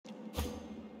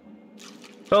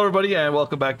Hello, everybody, and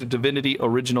welcome back to Divinity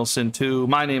Original Sin 2.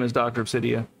 My name is Dr.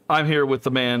 Obsidia. I'm here with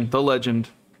the man, the legend,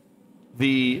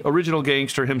 the original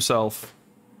gangster himself,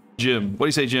 Jim. What do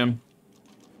you say, Jim?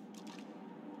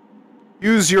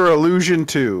 Use your illusion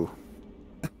too.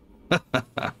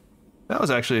 That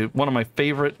was actually one of my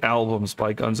favorite albums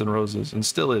by Guns N' Roses, and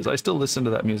still is. I still listen to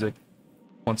that music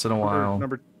once in a while.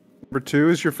 Number two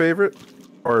is your favorite?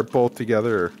 Or both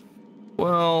together?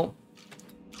 Well,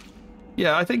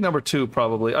 yeah, I think number two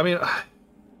probably. I mean,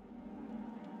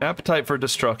 Appetite for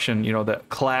Destruction, you know, that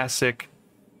classic,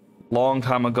 long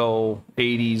time ago,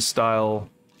 80s style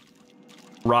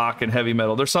rock and heavy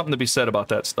metal. There's something to be said about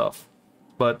that stuff.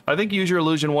 But I think Use Your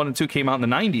Illusion 1 and 2 came out in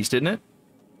the 90s, didn't it?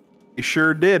 You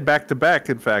sure did, back to back,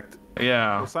 in fact.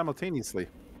 Yeah. Or simultaneously.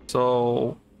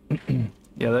 So,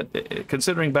 yeah,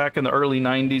 considering back in the early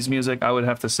 90s music, I would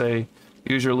have to say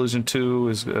Use Your Illusion 2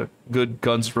 is a good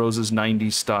Guns N' Roses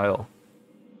 90s style.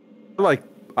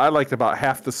 I liked about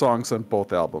half the songs on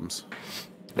both albums.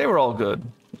 They were all good.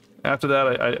 After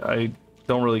that, I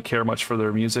don't really care much for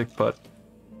their music, but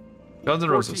Guns N'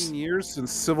 Roses. 14 years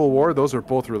since Civil War, those are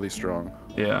both really strong.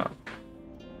 Yeah.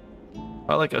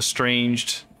 I like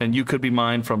Estranged and You Could Be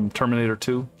Mine from Terminator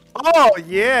 2. Oh,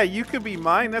 yeah, You Could Be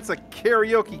Mine. That's a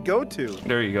karaoke go-to.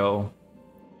 There you go.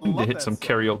 Need to hit some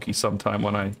karaoke sometime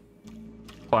when I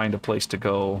find a place to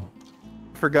go.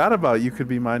 Forgot about You Could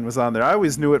Be Mine was on there. I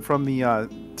always knew it from the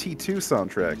T2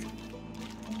 soundtrack.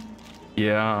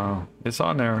 Yeah, it's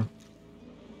on there.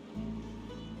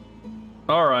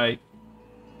 All right.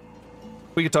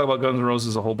 We could talk about Guns N'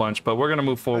 Roses a whole bunch, but we're gonna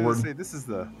move forward. Say, this is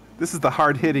the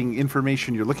hard-hitting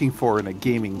information you're looking for in a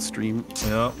gaming stream.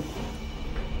 Yep.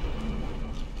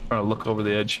 Trying to look over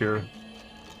the edge here.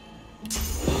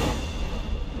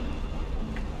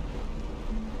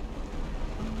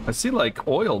 I see like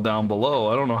oil down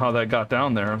below. I don't know how that got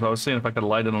down there. I was seeing if I could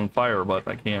light it on fire, but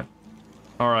I can't.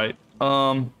 All right.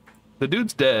 The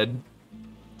dude's dead.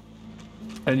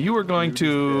 And you were going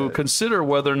to consider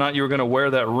whether or not you were going to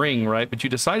wear that ring, right? But you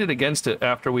decided against it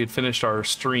after we had finished our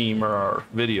stream or our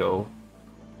video.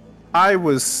 I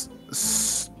was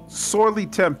sorely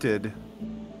tempted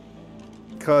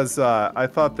because I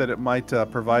thought that it might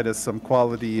provide us some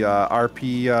quality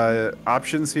RP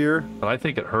options here. But I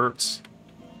think it hurts.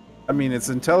 I mean, it's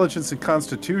intelligence and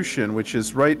constitution, which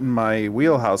is right in my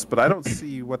wheelhouse, but I don't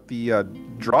see what the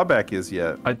drawback is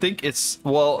yet. I think it's,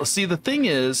 well, see, the thing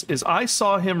is I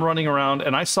saw him running around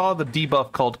and I saw the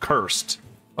debuff called Cursed,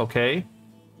 okay?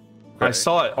 I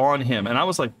saw it on him and I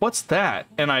was like, what's that?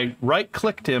 And I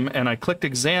right-clicked him and I clicked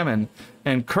examine,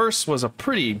 and Curse was a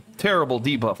pretty terrible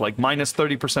debuff, like minus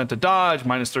 30% to dodge,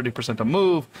 minus 30% to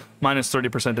move, minus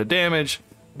 30% to damage.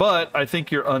 But I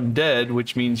think you're undead,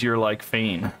 which means you're like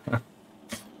Fane.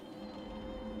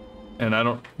 And I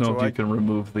don't know if you can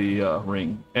remove the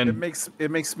ring. And it makes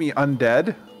me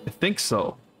undead? I think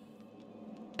so.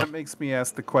 That makes me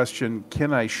ask the question,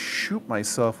 can I shoot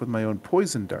myself with my own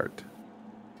poison dart?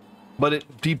 But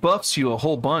it debuffs you a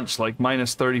whole bunch, like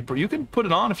minus 30 per. You can put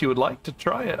it on if you would like to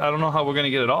try it. I don't know how we're going to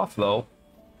get it off, though.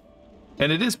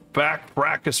 And it is back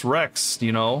Brachus Rex,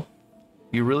 you know?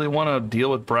 You really want to deal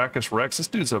with Brachus Rex? This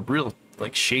dude's a real,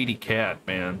 like, shady cat,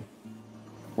 man.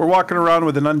 We're walking around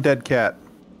with an undead cat.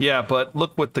 Yeah, but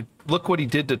look what he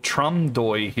did to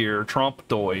Trumdoy here,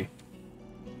 Trompdoy.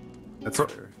 That's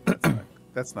fair.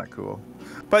 That's not cool.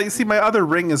 But you see, my other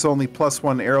ring is only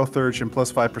 +1 arrow surge and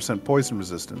 +5% poison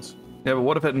resistance. Yeah, but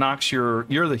what if it knocks you're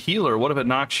the healer, what if it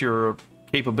knocks your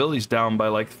capabilities down by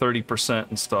like 30%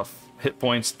 and stuff? Hit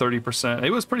points 30%.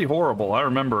 It was pretty horrible, I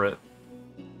remember it.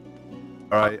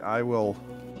 All right, I will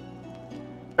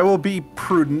be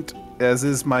prudent, as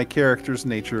is my character's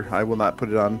nature. I will not put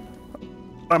it on.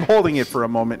 I'm holding it for a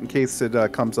moment in case it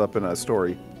comes up in a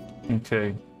story.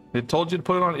 Okay, it told you to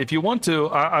put it on. If you want to,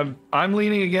 I'm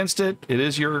leaning against it. It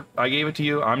is I gave it to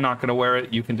you. I'm not going to wear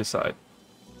it. You can decide.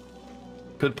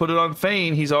 Could put it on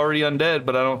Fane. He's already undead,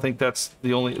 but I don't think that's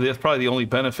probably the only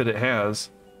benefit it has.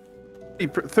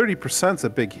 30%'s a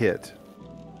big hit.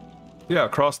 Yeah,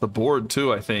 across the board,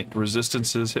 too, I think.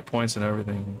 Resistances, hit points, and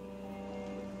everything.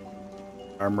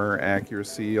 Armor,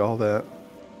 accuracy, all that.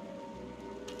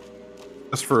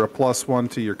 Just for a +1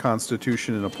 to your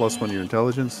constitution and a +1 to your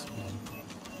intelligence?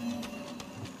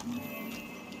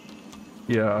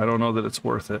 Yeah, I don't know that it's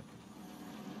worth it.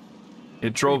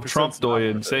 It drove Trompdoy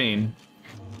insane.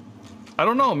 I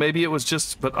don't know, maybe it was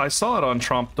just... But I saw it on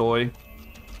Trompdoy.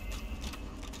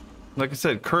 Like I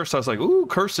said, Curse, I was like, ooh,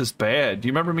 Curse is bad. Do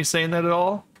you remember me saying that at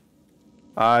all?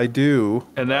 I do.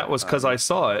 And that was because I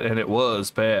saw it, and it was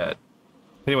bad.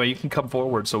 Anyway, you can come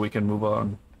forward so we can move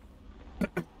on.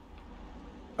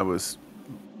 I was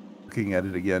looking at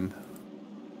it again.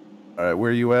 All right,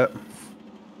 where are you at?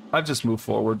 I've just moved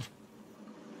forward.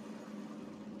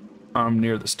 I'm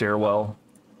near the stairwell.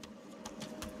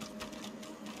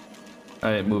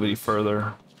 I didn't move any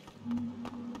further.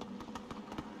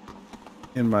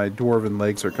 And my dwarven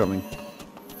legs are coming.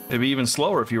 It'd be even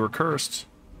slower if you were cursed.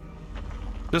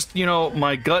 Just, you know,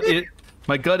 my gut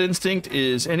instinct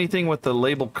is anything with the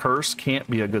label curse can't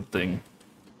be a good thing.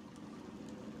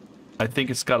 I think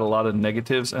it's got a lot of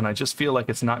negatives, and I just feel like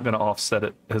it's not going to offset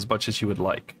it as much as you would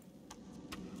like.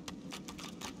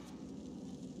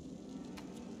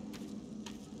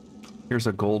 Here's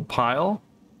a gold pile.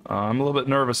 I'm a little bit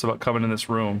nervous about coming in this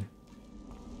room.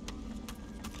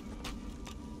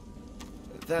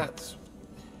 That's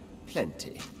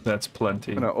plenty. That's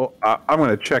plenty. I'm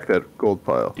gonna check that gold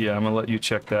pile. Yeah, I'm gonna let you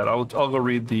check that. I'll go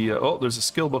read the. Oh, there's a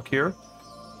skill book here.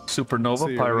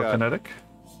 Supernova, pyrokinetic.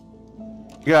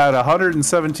 You got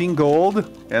 117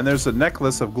 gold, and there's a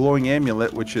necklace of glowing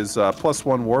amulet, which is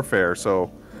 +1 warfare.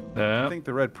 So I think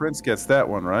the Red Prince gets that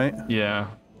one, right? Yeah.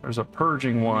 There's a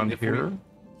purging wand here.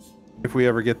 If we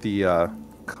ever get the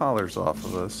collars off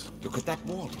of us. Look at that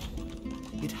wand.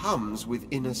 It hums with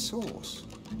inner source.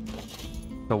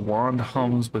 The wand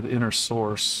hums with inner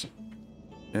source.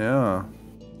 Yeah.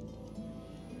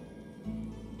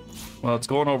 Well, it's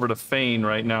going over to Fane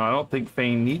right now. I don't think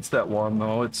Fane needs that wand,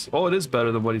 though. It is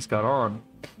better than what he's got on.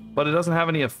 But it doesn't have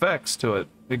any effects to it.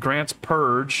 It grants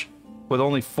Purge with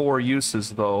only 4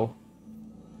 uses, though.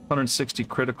 160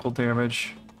 critical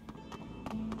damage.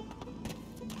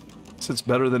 It's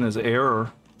better than his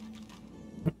error.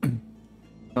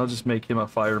 I'll just make him a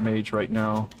fire mage right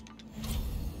now.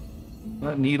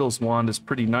 That Needles wand is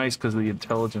pretty nice because of the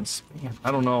intelligence. Man,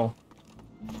 I don't know.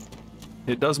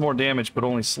 It does more damage, but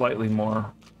only slightly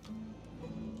more.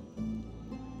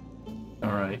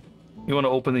 Alright. You want to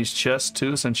open these chests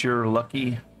too, since you're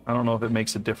lucky? I don't know if it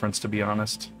makes a difference, to be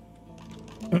honest.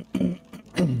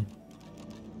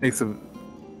 Makes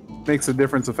a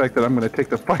difference the fact that I'm going to take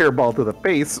the fireball to the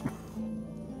face.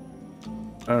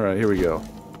 Alright, here we go.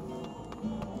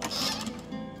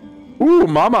 Ooh,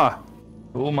 mama!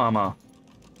 Ooh, mama.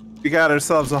 We got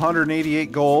ourselves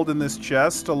 188 gold in this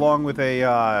chest, along with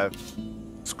a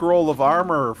scroll of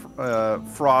armor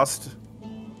frost,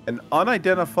 an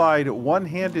unidentified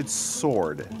one-handed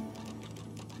sword.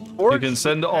 You can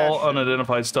send all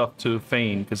unidentified stuff to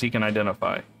Fane, because he can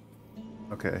identify.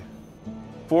 Okay.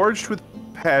 Forged with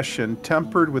passion,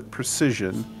 tempered with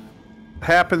precision. What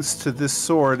happens to this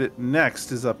sword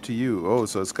next is up to you. Oh,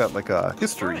 so it's got like a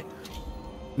history. Right.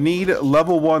 Need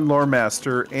level 1 lore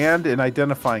master and an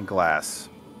identifying glass.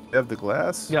 You have the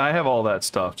glass? Yeah, I have all that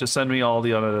stuff. Just send me all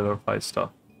the unidentified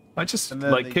stuff. I just,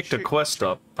 like, kicked a quest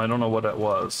up. I don't know what that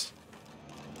was.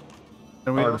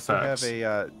 And we also have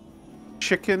a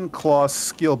chicken claw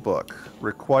skill book.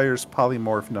 Requires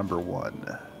polymorph number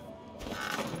 1.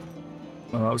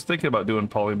 I was thinking about doing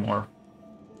polymorph.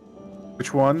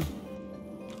 Which one?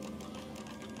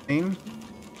 Fane?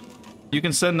 You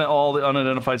can send all the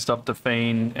unidentified stuff to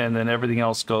Fane, and then everything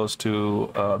else goes to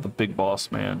the big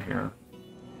boss man here.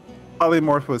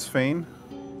 Polymorph was Fane?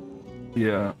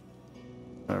 Yeah.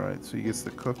 Alright, so he gets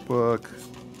the cookbook.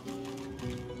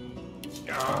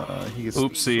 He gets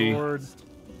Oopsie. the sword.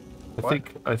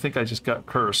 I think I just got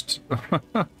cursed.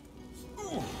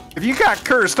 If you got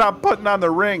cursed, I'm putting on the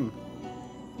ring.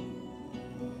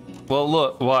 Well,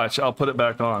 look, watch. I'll put it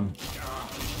back on.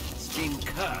 It's been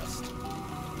cursed.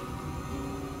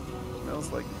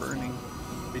 Smells like burning.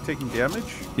 Are you taking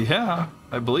damage? Yeah,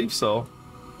 I believe so.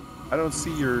 I don't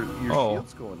see your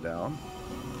shields going down.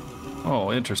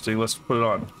 Oh, interesting. Let's put it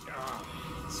on.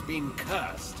 It's been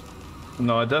cursed.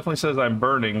 No, it definitely says I'm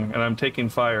burning, and I'm taking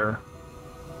fire.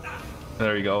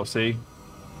 There you go, see?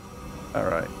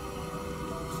 Alright.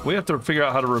 We have to figure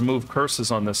out how to remove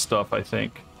curses on this stuff, I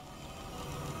think.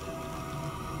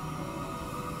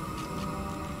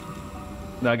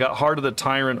 Now, I got Heart of the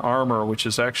Tyrant armor, which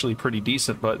is actually pretty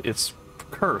decent, but it's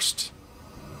cursed.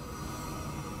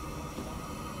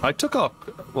 I took off...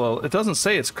 Well, it doesn't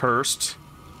say it's cursed.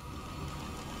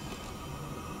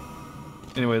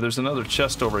 Anyway, there's another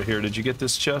chest over here. Did you get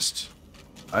this chest?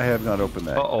 I have not opened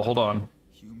that. Uh-oh, hold on.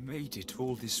 You made it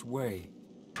all this way.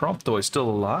 Prompto is still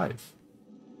alive.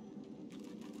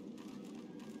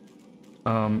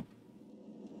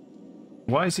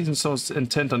 Why is he so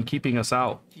intent on keeping us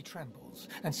out? He trembles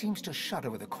and seems to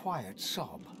shudder with a quiet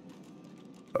sob.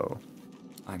 Oh.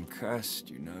 I'm cursed,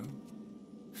 you know.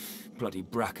 Bloody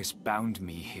Brachus bound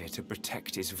me here to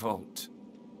protect his vault.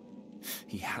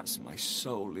 He has my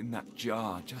soul in that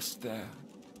jar just there,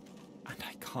 and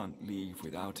I can't leave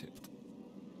without it.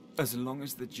 As long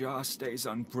as the jar stays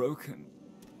unbroken,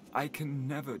 I can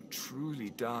never truly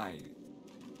die.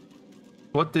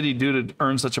 What did he do to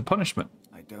earn such a punishment?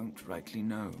 I don't rightly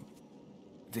know.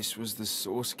 This was the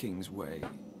Source King's way.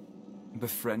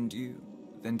 Befriend you,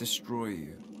 then destroy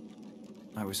you.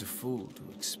 I was a fool to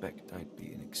expect I'd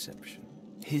be an exception.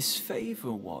 His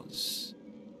favor was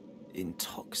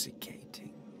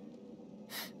intoxicating.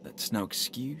 That's no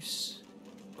excuse,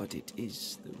 but it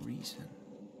is the reason.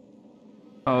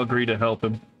 I'll agree to help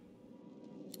him.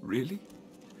 Really?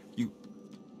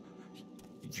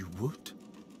 You would?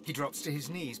 He drops to his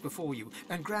knees before you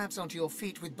and grabs onto your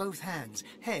feet with both hands,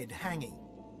 head hanging.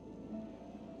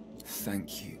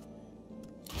 Thank you.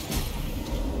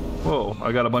 Whoa,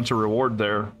 I got a bunch of reward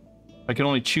there. I can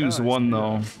only choose one,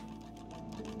 though.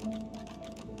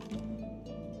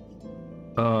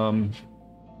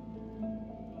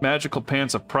 Magical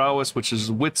Pants of Prowess, which is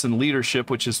wits and leadership,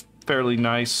 which is fairly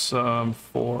nice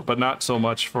but not so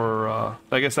much for,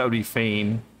 I guess that would be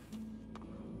Fane.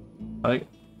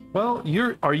 Well,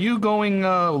 are you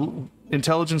going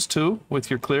intelligence too with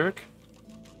your cleric?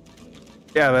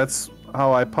 Yeah, that's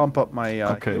how I pump up my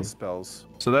Okay. heal spells.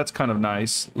 So that's kind of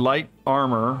nice. Light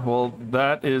armor, well,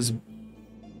 that is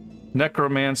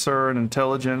necromancer and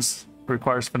intelligence,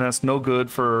 requires finesse, no good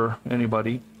for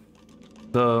anybody.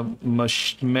 The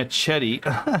machete,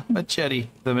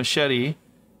 the machete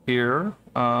here.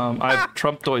 I have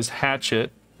Trumpdoy's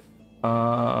hatchet.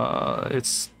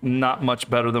 It's not much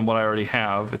better than what I already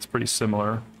have. It's pretty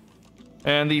similar.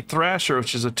 And the Thrasher,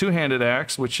 which is a two-handed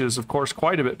axe, which is, of course,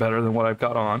 quite a bit better than what I've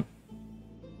got on.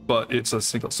 But it's a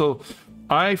single. So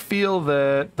I feel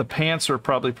that the pants are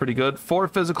probably pretty good. 4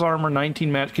 physical armor,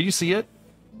 19 magic. Can you see it?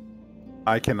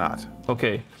 I cannot.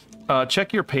 Okay.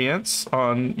 Check your pants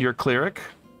on your cleric.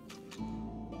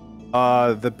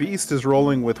 The beast is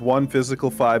rolling with 1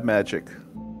 physical, 5 magic.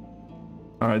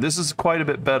 All right, this is quite a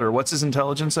bit better. What's his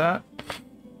intelligence at?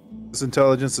 His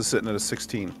intelligence is sitting at a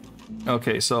 16.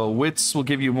 Okay, so wits will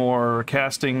give you more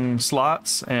casting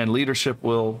slots, and leadership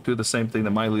will do the same thing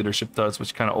that my leadership does,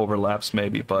 which kind of overlaps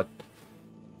maybe, but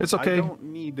it's okay.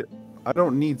 I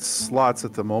don't need slots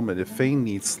at the moment. If Fane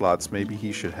needs slots, maybe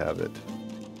he should have it.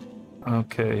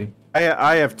 Okay.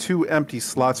 I have 2 empty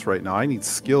slots right now. I need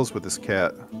skills with this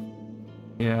cat.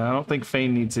 Yeah, I don't think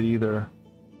Fane needs it either.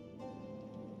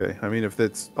 Okay, I mean, if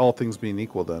that's all things being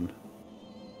equal, then.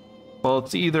 Well,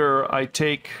 it's either I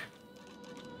take...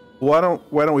 Why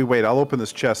don't we wait? I'll open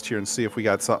this chest here and see if we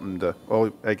got something to...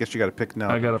 Oh, I guess you got to pick now.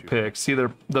 I gotta pick. See,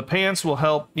 the pants will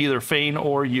help either Fane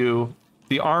or you.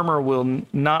 The armor will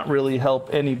not really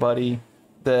help anybody.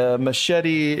 The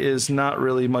machete is not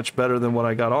really much better than what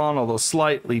I got on, although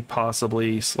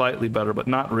possibly slightly better, but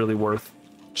not really worth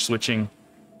switching.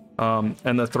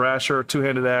 And the Thrasher,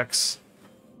 two-handed axe,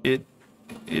 it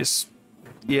is...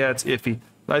 Yeah, it's iffy.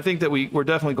 I think that we're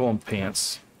definitely going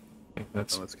pants. Okay,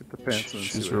 Let's get the pants and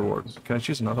choose see what reward. happens. Can I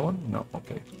choose another one? No.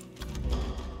 Okay.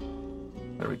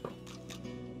 There we go.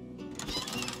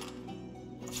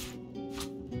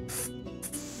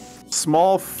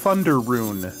 Small Thunder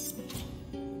Rune.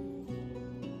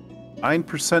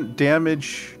 9%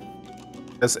 damage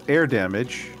as air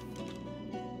damage.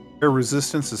 Air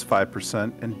resistance is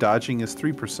 5%, and dodging is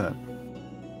 3%.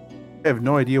 I have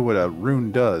no idea what a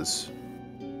rune does.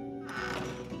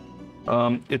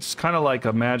 It's kind of like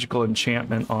a magical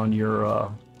enchantment on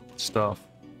your stuff.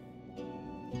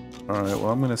 Alright, well,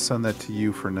 I'm going to send that to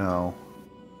you for now.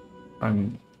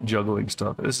 I'm juggling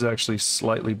stuff. This is actually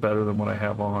slightly better than what I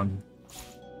have on.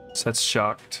 Sets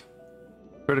shocked.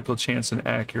 Critical chance and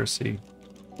accuracy.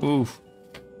 Oof.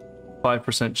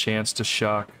 5% chance to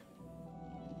shock.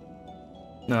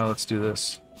 Now let's do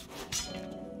this.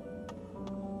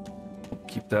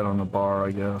 Keep that on the bar,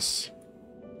 I guess.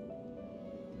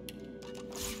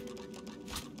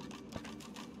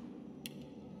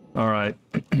 Alright.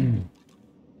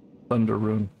 Thunder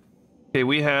Rune. Okay,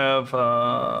 we have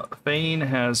Fane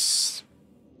has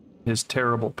his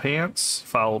terrible pants,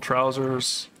 foul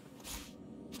trousers.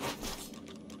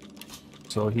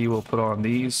 So he will put on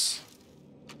these.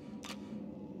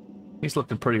 He's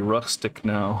looking pretty rustic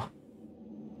now.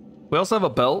 We also have a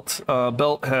belt.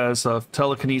 Belt has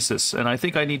telekinesis, and I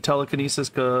think I need telekinesis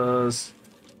because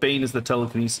Bane is the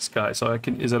telekinesis guy. So I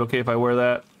can. Is that okay if I wear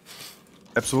that?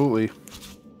 Absolutely.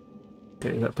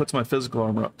 Okay, that puts my physical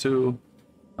armor up too.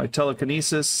 My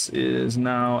telekinesis is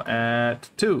now at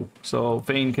 2, so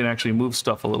Fane can actually move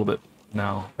stuff a little bit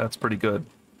now. That's pretty good.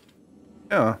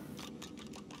 Yeah.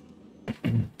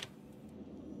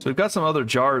 So we've got some other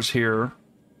jars here.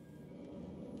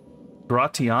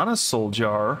 Gratiana's soul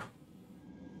jar.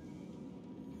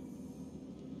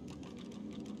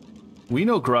 We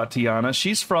know Gratiana.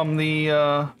 She's from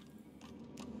the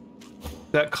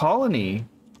That colony.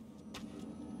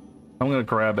 I'm gonna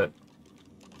grab it.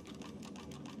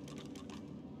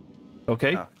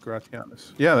 Okay. Ah,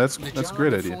 Gratianus. Yeah, that's a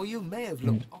great idea. Before you may have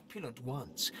looked opulent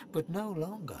once, but no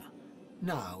longer.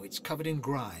 Now it's covered in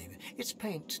grime, its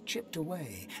paint chipped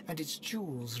away, and its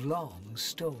jewels long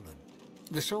stolen.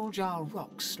 The soul jar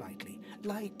rocks slightly,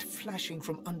 light flashing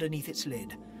from underneath its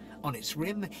lid. On its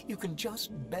rim, you can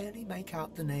just barely make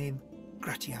out the name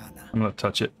Gratiana. I'm gonna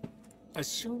touch it. As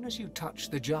soon as you touch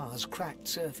the jar's cracked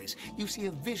surface, you see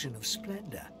a vision of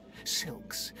splendor.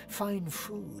 Silks, fine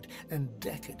food, and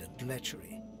decadent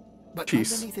lechery. But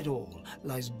underneath it all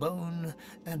lies bone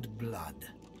and blood.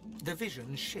 The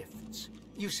vision shifts.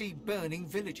 You see burning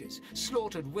villages,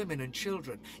 slaughtered women and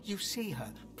children. You see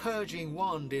her, purging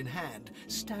wand in hand,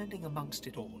 standing amongst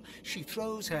it all. She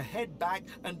throws her head back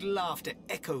and laughter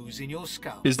echoes in your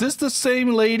skull. Is this the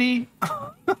same lady?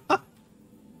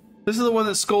 This is the one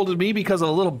that scolded me because of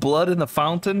a little blood in the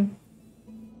fountain?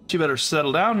 She better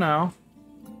settle down now.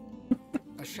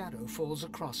 A shadow falls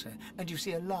across her, and you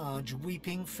see a large,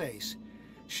 weeping face.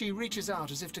 She reaches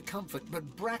out as if to comfort,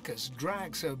 but Brachus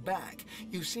drags her back.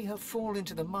 You see her fall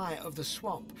into the mire of the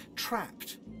swamp,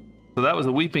 trapped. So that was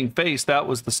a weeping face. That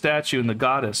was the statue and the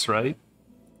goddess, right?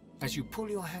 As you pull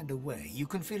your hand away, you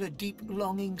can feel a deep,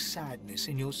 longing sadness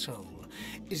in your soul.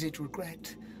 Is it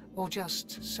regret, or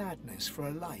just sadness for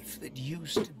a life that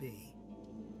used to be?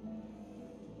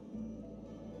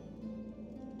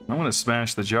 I'm gonna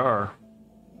smash the jar.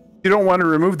 You don't want to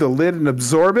remove the lid and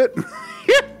absorb it?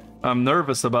 I'm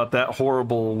nervous about that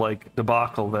horrible, like,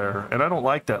 debacle there. And I don't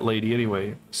like that lady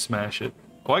anyway. Smash it.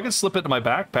 Oh, I can slip it in my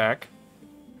backpack.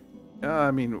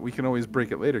 I mean, we can always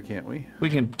break it later, can't we? We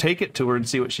can take it to her and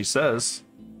see what she says.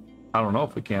 I don't know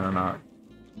if we can or not.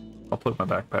 I'll put it in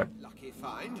my backpack. Lucky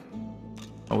find.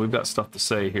 Oh, we've got stuff to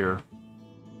say here.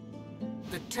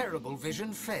 The terrible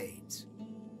vision fades.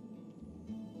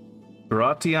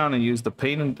 Gratiana used the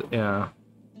pain and... yeah.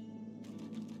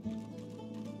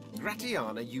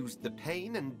 Gratiana used the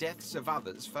pain and deaths of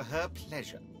others for her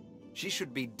pleasure. She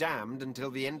should be damned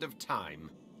until the end of time.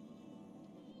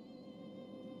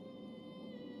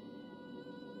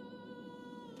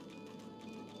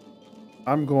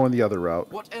 I'm going the other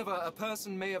route. Whatever a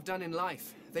person may have done in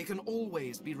life, they can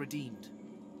always be redeemed.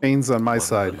 Pain's on my Whatever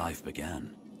side. life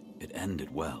began, it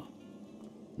ended well.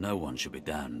 No one should be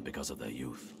damned because of their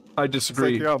youth. I Looks like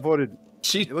disagree. you're outvoted.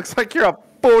 She It looks like you're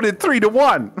outvoted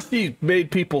 3-1. She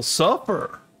made people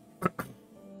suffer.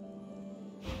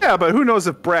 Yeah, but who knows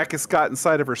if Brachus got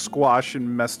inside of her squash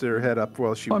and messed her head up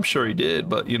while she... Well, I'm sure he did,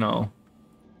 but, you know,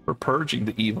 we're purging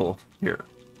the evil here.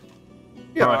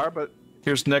 Yeah, All right. but...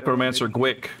 Here's Necromancer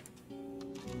Gwick.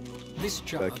 This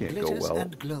jar That can't go glitters well.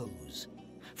 and glows.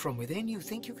 From within, you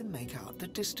think you can make out the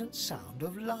distant sound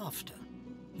of laughter.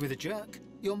 With a jerk,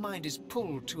 your mind is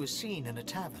pulled to a scene in a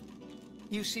tavern.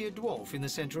 You see a dwarf in the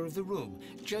center of the room,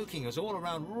 joking us all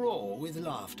around roar with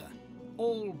laughter.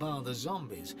 All bar the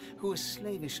zombies, who are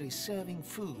slavishly serving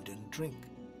food and drink.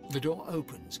 The door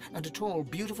opens, and a tall,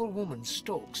 beautiful woman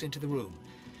stalks into the room.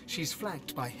 She's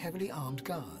flanked by heavily armed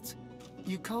guards.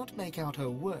 You can't make out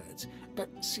her words,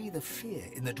 but see the fear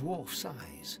in the dwarf's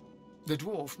eyes. The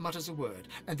dwarf mutters a word,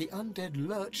 and the undead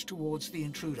lurch towards the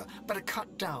intruder, but are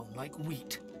cut down like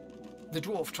wheat. The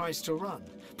dwarf tries to run,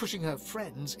 pushing her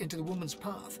friends into the woman's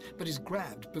path, but is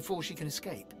grabbed before she can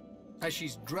escape. As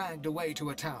she's dragged away to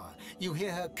a tower, you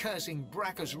hear her cursing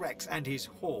Brachus Rex and his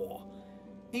whore.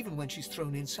 Even when she's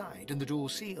thrown inside and the door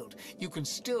sealed, you can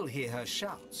still hear her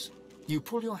shouts. You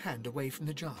pull your hand away from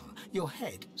the jar, your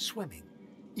head swimming.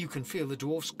 You can feel the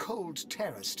dwarf's cold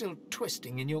terror still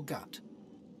twisting in your gut.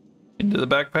 Into the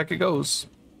backpack it goes.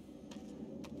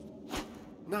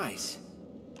 Nice.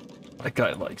 That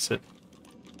guy likes it.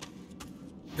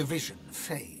 The vision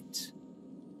fades.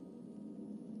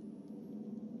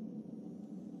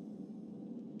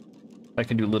 I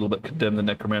can do little but condemn the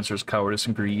Necromancer's cowardice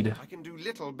and greed. I can do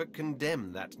little but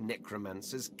condemn that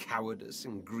necromancer's cowardice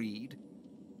and greed.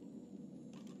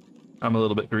 I'm a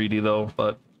little bit greedy though,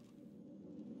 but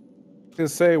I was gonna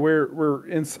say we're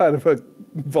inside of a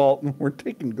vault and we're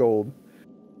taking gold.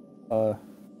 I'm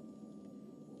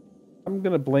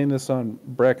gonna blame this on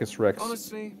Brachus Rex.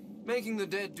 Honestly, making the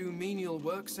dead do menial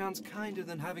work sounds kinder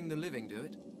than having the living do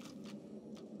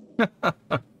it.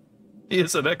 he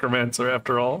is a Necromancer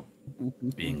after all.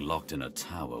 Being locked in a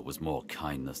tower was more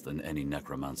kindness than any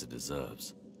necromancer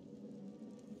deserves.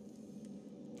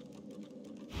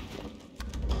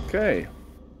 Okay.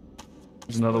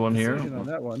 There's another one here. Decision on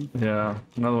that one. Yeah,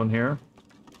 another one here.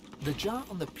 The jar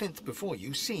on the plinth before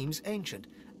you seems ancient,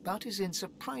 but is in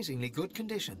surprisingly good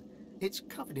condition. It's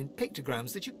covered in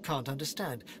pictograms that you can't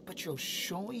understand, but you're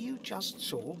sure you just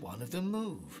saw one of them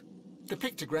move. The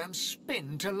pictograms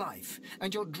spin to life,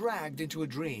 and you're dragged into a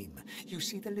dream. You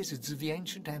see the lizards of the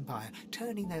ancient empire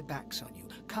turning their backs on you,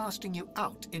 casting you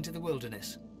out into the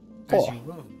wilderness. As you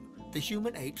roam, the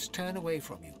human apes turn away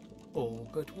from you, all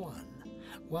but one.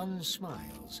 One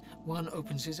smiles, one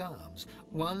opens his arms,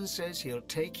 one says he'll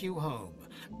take you home.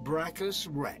 Brachus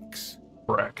Rex.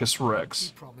 Brachus Rex.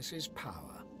 He promises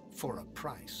power for a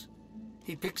price.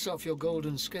 He picks off your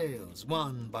golden scales,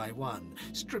 one by one,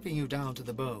 stripping you down to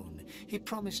the bone. He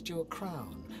promised you a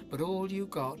crown, but all you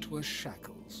got was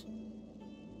shackles.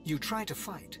 You try to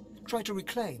fight, try to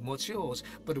reclaim what's yours,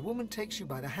 but a woman takes you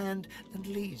by the hand and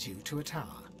leads you to a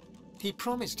tower. He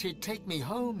promised he'd take me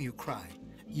home, you cry.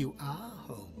 You are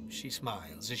home, she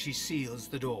smiles as she seals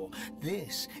the door.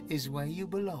 This is where you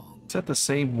belong. Is that the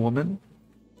same woman?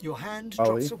 Your hand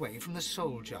drops away from the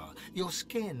soul jar, your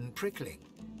skin prickling.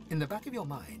 In the back of your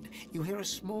mind, you hear a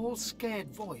small, scared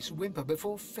voice whimper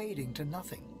before fading to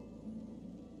nothing.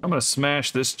 I'm gonna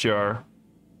smash this jar.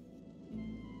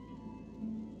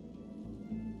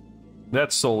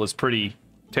 That soul is pretty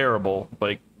terrible.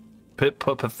 Like,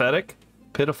 pathetic?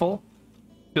 Pitiful?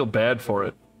 Feel bad for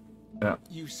it. Yeah.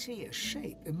 You see a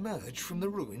shape emerge from the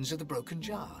ruins of the broken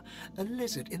jar. A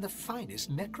lizard in the finest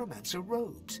necromancer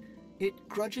robes. It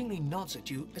grudgingly nods at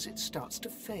you as it starts to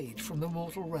fade from the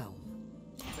mortal realm.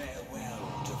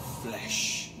 Farewell to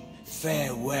flesh.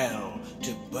 Farewell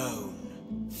to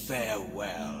bone.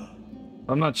 Farewell.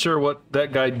 I'm not sure what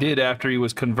that guy did after he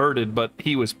was converted, but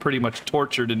he was pretty much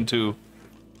tortured into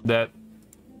that.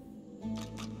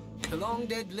 The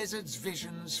long-dead lizard's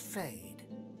visions fade.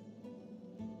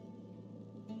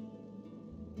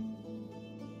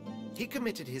 He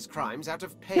committed his crimes out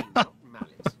of pain, not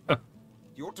malice.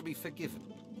 You ought to be forgiven.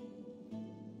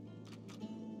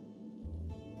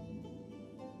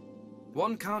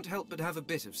 One can't help but have a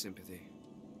bit of sympathy.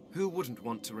 Who wouldn't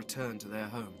want to return to their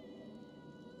home?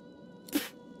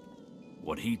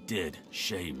 What he did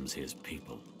shames his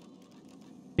people.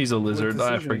 He's a lizard.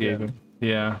 I forgave him.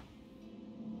 Yeah.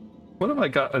 What have I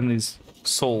got in these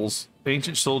souls?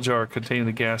 Ancient soul jar containing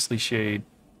the ghastly shade.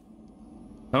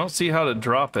 I don't see how to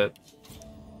drop it.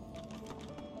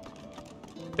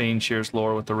 Bane shares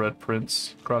lore with the Red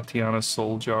Prince. Gratiana's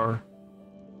soul jar.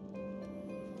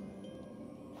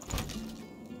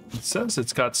 It says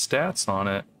it's got stats on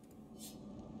it.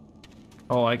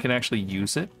 Oh, I can actually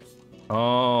use it?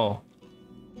 Oh.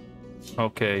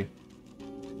 Okay.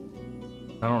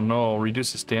 I don't know.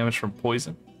 Reduces damage from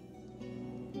poison.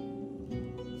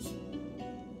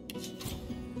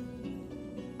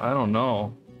 I don't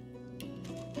know.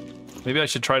 Maybe I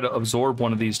should try to absorb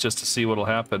one of these just to see what'll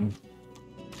happen.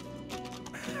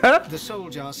 The soul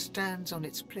jar stands on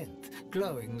its plinth,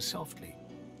 glowing softly.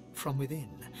 From within,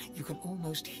 you can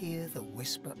almost hear the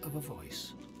whisper of a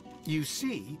voice. You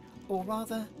see, or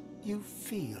rather, you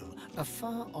feel, a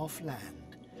far-off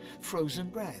land. Frozen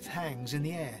breath hangs in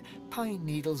the air, pine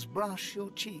needles brush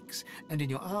your cheeks, and in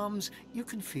your arms you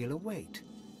can feel a weight.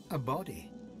 A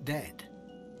body, dead.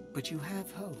 But you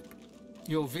have hope.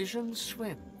 Your vision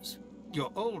swims.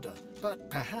 You're older,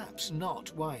 but perhaps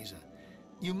not wiser.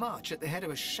 You march at the head of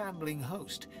a shambling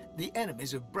host, the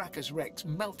enemies of Brachus Rex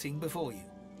melting before you.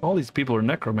 All these people are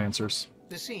necromancers.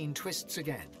 The scene twists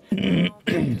again.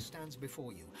 Baldur stands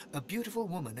before you, a beautiful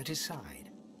woman at his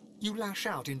side. You lash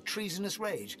out in treasonous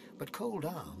rage, but cold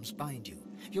arms bind you.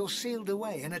 You're sealed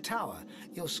away in a tower.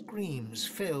 Your screams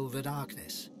fill the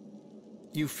darkness.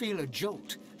 You feel a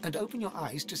jolt and open your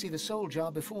eyes to see the soul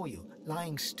jar before you,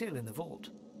 lying still in the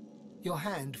vault. Your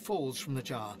hand falls from the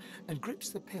jar and grips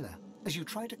the pillar as you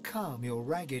try to calm your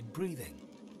ragged breathing.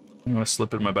 I'm gonna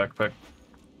slip it in my backpack.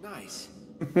 Nice.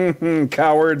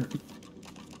 Coward.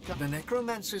 The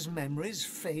necromancer's memories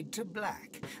fade to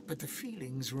black, but the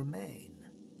feelings remain.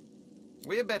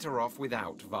 We're better off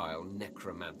without vile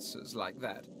necromancers like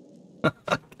that.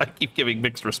 I keep giving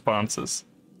mixed responses.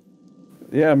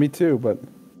 Yeah, me too, but...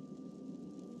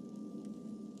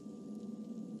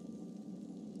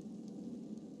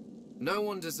 No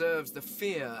one deserves the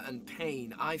fear and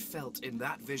pain I felt in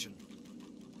that vision.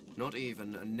 Not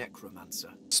even a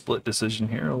necromancer. Split decision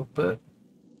here a little bit.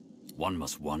 One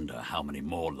must wonder how many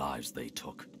more lives they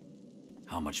took.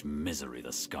 How much misery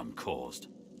the scum caused.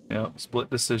 Yeah, split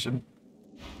decision.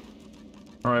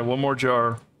 Alright, one more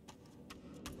jar.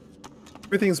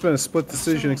 Everything's been a split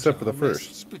decision except for the first.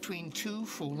 Rests between two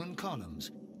fallen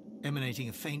columns, emanating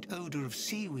a faint odor of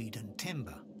seaweed and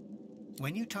timber.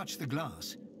 When you touch the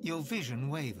glass, your vision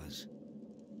wavers.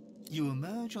 You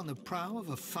emerge on the prow of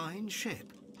a fine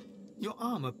ship. Your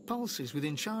armor pulses with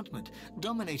enchantment,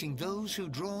 dominating those who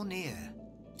draw near.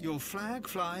 Your flag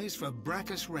flies for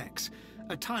Brachus Rex,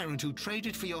 a tyrant who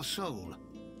traded for your soul.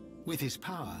 With his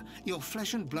power, your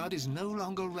flesh and blood is no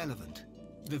longer relevant.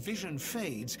 The vision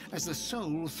fades as the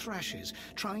soul thrashes,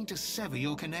 trying to sever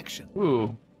your connection.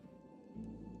 Ooh.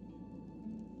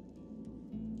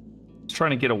 It's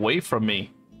trying to get away from me.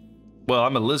 Well,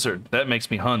 I'm a lizard. That makes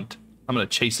me hunt. I'm gonna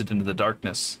chase it into the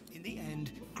darkness. In the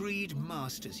end, greed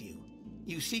masters you.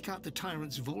 You seek out the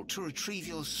tyrant's vault to retrieve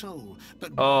your soul,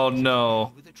 but oh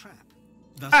no! With a trap.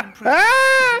 Thus imprisoned,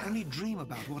 you can only dream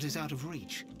about what is out of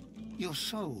reach: your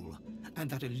soul and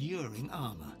that alluring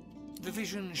armor. The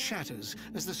vision shatters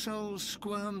as the soul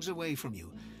squirms away from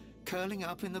you, curling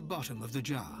up in the bottom of the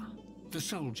jar. The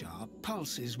soul jar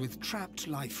pulses with trapped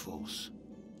life force.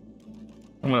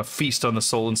 I'm gonna feast on the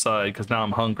soul inside because now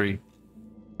I'm hungry.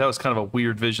 That was kind of a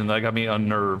weird vision that got me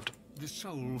unnerved. The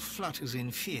soul flutters in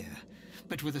fear,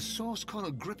 but with a source collar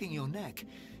gripping your neck,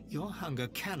 your hunger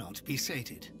cannot be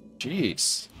sated.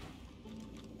 Jeez.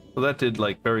 So that did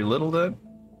like very little then?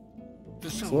 The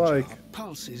soul jar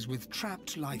pulses with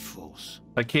trapped life force.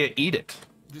 I can't eat it.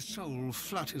 The soul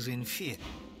flutters in fear.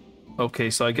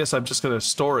 Okay, so I guess I'm just gonna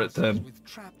store it then.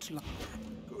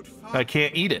 I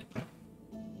can't eat it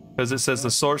because it says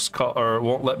the source or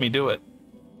won't let me do it.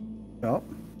 No.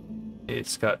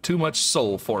 It's got too much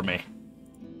soul for me.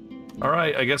 All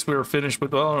right, I guess we were finished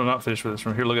with. Well, no, not finished with this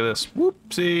one. Here, look at this.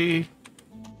 Whoopsie.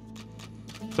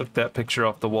 Took that picture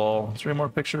off the wall. 3 more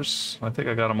pictures. I think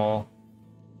I got them all.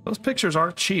 Those pictures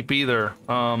aren't cheap either.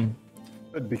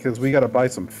 Good, because we got to buy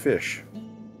some fish.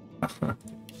 I'm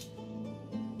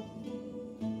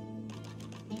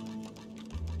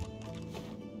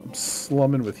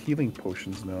slumming with healing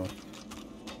potions now.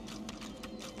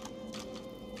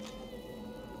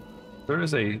 There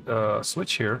is a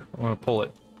switch here. I'm gonna pull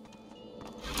it.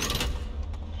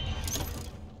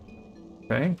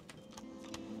 Okay.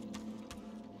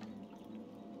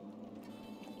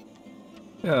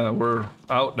 Yeah, we're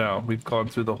out now. We've gone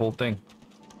through the whole thing.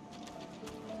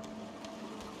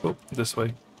 Oh, this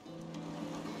way.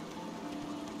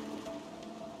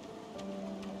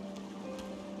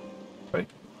 Right.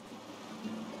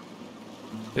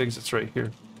 The exit's right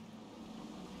here.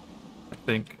 I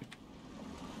think.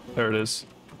 There it is.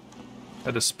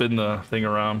 Had to spin the thing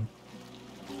around.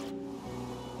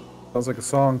 Sounds like a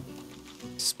song.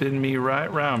 Spin me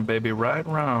right round, baby, right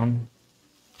round.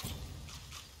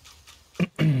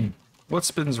 What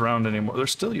spins around anymore?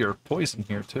 There's still your poison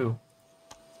here, too.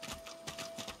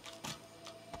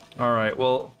 Alright,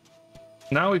 well,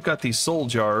 now we've got these soul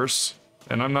jars,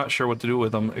 and I'm not sure what to do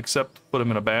with them, except put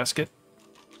them in a basket.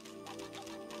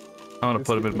 I'm gonna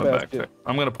put them in my backpack.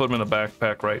 I'm gonna put them in a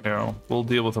backpack right now. We'll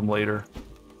deal with them later.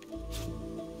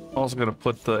 Also gonna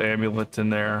put the amulet in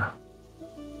there.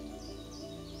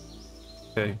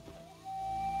 Okay.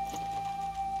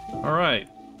 All right.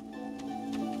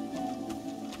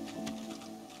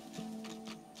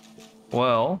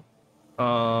 Well,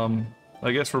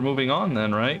 I guess we're moving on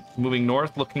then, right? Moving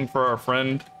north, looking for our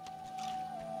friend.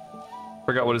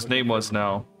 Forgot what his name was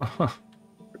now.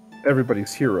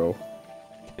 Everybody's hero.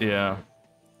 Yeah.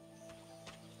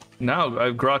 Now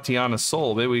I've Gratiana's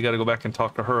soul. Maybe we got to go back and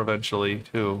talk to her eventually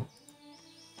too.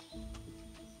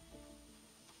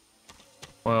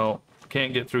 Well,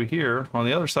 can't get through here. On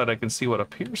the other side, I can see what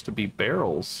appears to be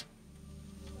barrels.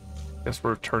 Guess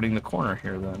we're turning the corner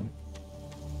here then.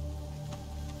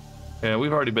 Yeah,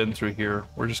 we've already been through here.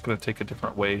 We're just gonna take a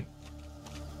different way.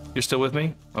 You're still with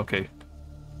me? Okay.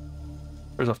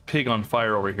 There's a pig on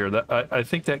fire over here. That I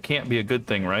think that can't be a good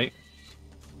thing, right?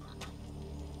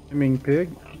 I mean,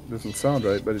 pig? Doesn't sound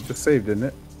right, but it just saved, didn't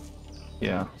it?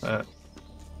 Yeah. Are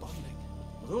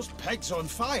those pigs on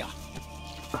fire?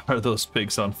 Are those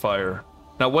pigs on fire?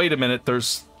 Now wait a minute.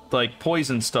 There's like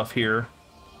poison stuff here.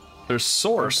 There's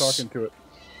source. I'm talking to it.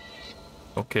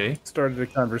 Okay. Started a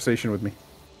conversation with me.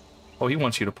 Oh, he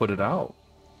wants you to put it out.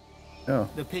 Yeah.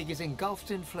 The pig is engulfed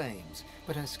in flames,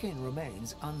 but her skin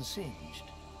remains unsinged.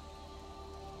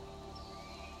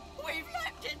 We've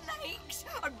leapt in lakes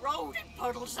and rolled in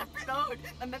puddles of blood,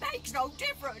 and it makes no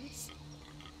difference.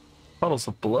 Puddles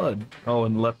of blood. Oh,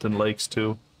 and leapt in lakes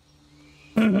too.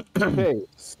 Okay,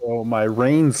 so my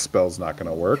rain spell's not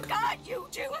gonna work. Can't you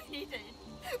do anything?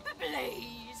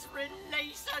 Please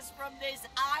release us from this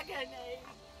agony.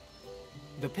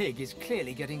 The pig is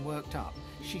clearly getting worked up.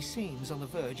 She seems on the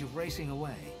verge of racing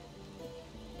away.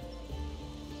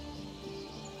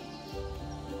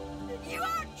 You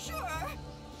aren't sure?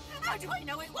 How do I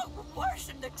know it won't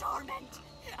worsen the torment?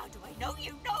 How do I know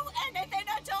you know anything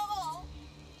at all?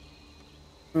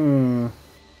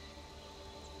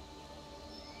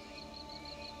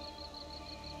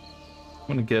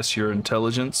 gonna guess your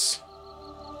intelligence.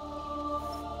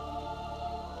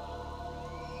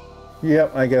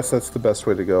 Yep, I guess that's the best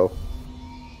way to go.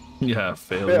 Yeah,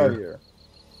 failure.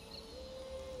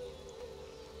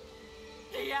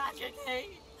 The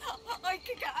agony!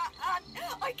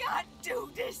 I can't do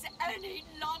this any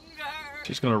longer!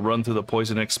 She's gonna run through the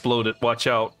poison and explode it. Watch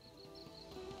out.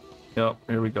 Yep,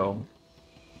 here we go.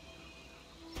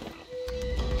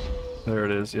 There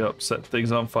it is. Yep, set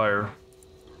things on fire.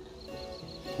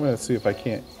 I'm gonna see if I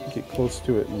can't get close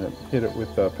to it and hit it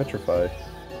with petrify.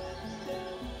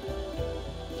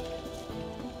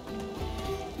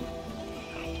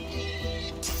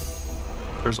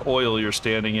 There's oil you're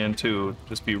standing in too.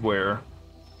 Just beware.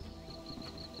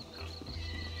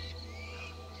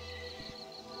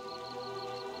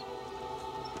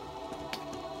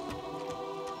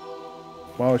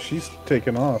 Wow, she's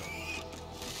taking off.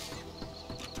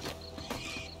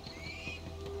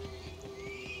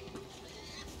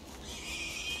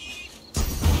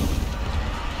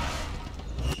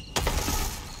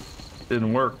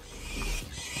 Didn't work.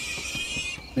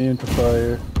 Into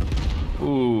fire.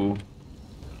 Ooh.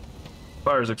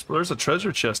 Fire's there's a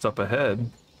treasure chest up ahead.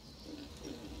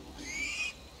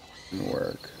 Didn't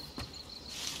work.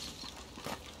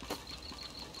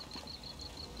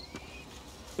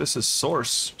 This is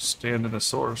source. Stand in the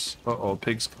source. Uh-oh,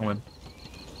 pig's coming.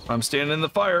 I'm standing in the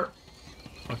fire.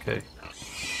 Okay.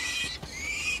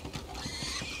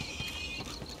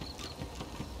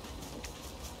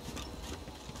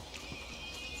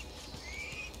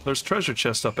 There's treasure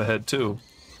chest up ahead too.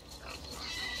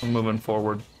 I'm moving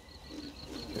forward.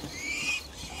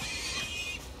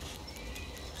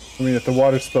 I mean, if the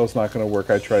water spell's not going to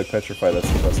work, I tried petrify.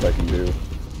 That's the best I can do.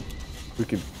 We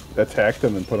could attack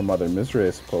them and put them out of their misery,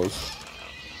 I suppose.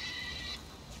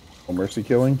 Oh, mercy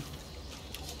killing.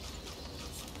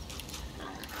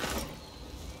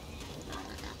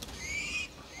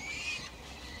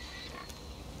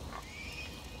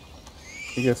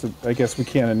 I guess we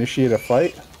can't initiate a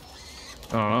fight.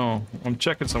 I don't know. I'm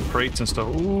checking some crates and stuff.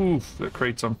 Ooh, the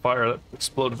crate's on fire. That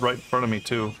exploded right in front of me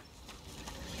too.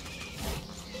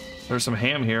 There's some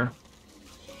ham here.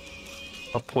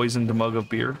 A poisoned mug of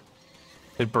beer.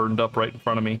 It burned up right in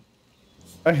front of me.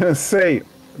 I was gonna say,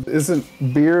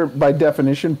 isn't beer by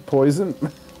definition poison?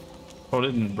 Oh,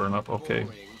 it didn't burn up. Okay.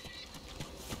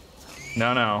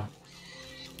 Now.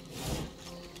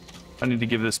 I need to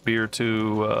give this beer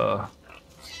to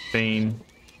Bane.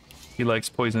 He likes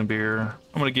poison beer.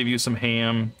 I'm gonna give you some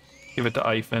ham. Give it to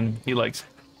Ivan. He likes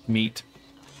meat.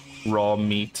 Raw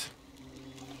meat.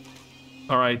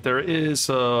 Alright, there is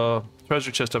a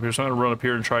treasure chest up here, so I'm gonna run up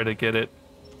here and try to get it.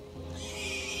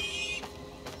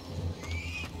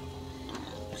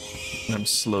 I'm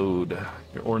slowed.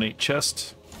 Your ornate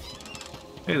chest.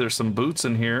 Hey, there's some boots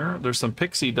in here. There's some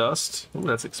pixie dust. Ooh,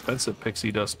 that's expensive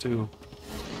pixie dust too.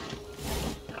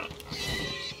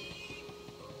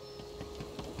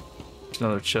 There's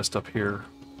another chest up here.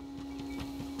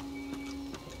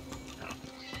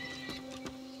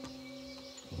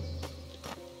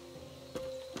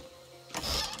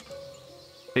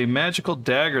 A magical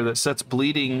dagger that sets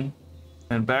bleeding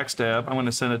and backstab. I'm going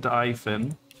to send it to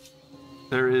Ivan.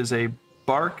 There is a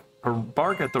bark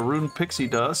at the rune pixie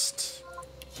dust.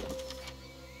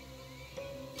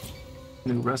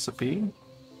 New recipe.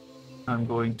 I'm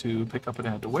going to pick up and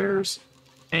add to wares.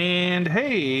 And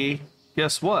hey,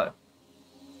 guess what?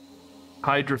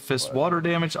 Hydra Fist water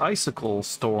damage icicle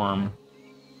storm.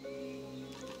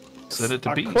 Send it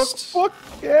to Beast. Cookbook?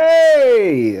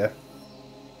 Yay!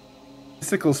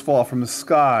 Icicles fall from the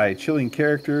sky, chilling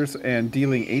characters and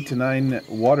dealing 8 to 9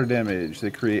 water damage.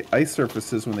 They create ice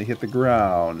surfaces when they hit the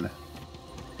ground.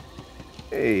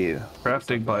 Hey.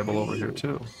 Crafting Bible over here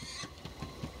too.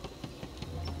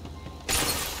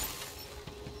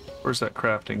 Where's that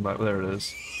crafting Bible? There it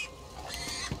is.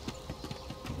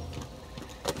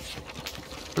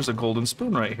 There's a golden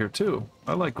spoon right here too.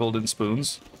 I like golden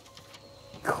spoons.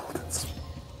 Golden spoon.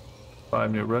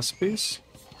 5 new recipes.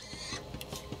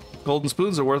 Golden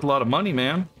spoons are worth a lot of money,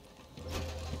 man.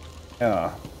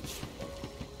 Yeah.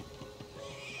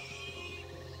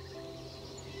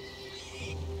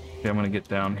 Okay, I'm gonna get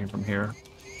down here from here.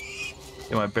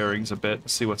 Get my bearings a bit,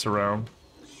 see what's around.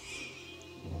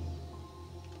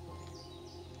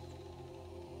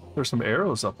 There's some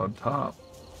arrows up on top.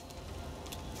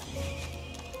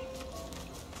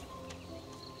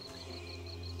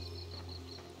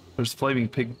 There's flaming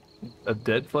pig, a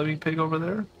dead flaming pig over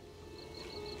there.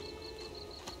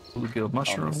 Bluegill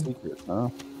mushroom. Secret, huh?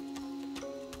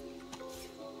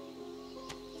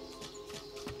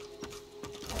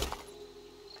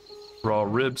 Raw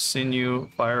ribs, sinew,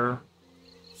 fire.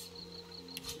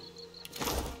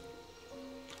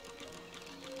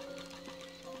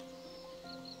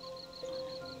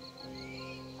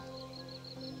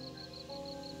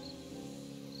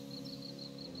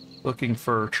 Looking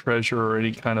for treasure or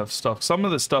any kind of stuff. Some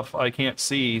of the stuff I can't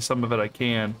see, some of it I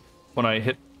can when I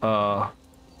hit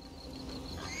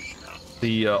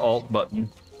the alt button.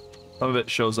 Some of it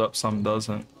shows up, some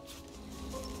doesn't.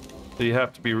 So you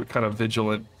have to be kind of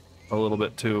vigilant a little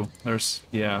bit too. There's,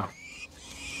 yeah.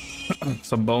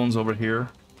 Some bones over here.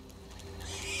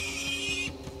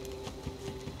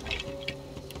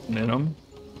 In them.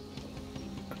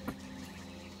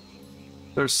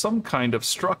 There's some kind of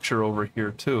structure over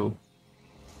here too.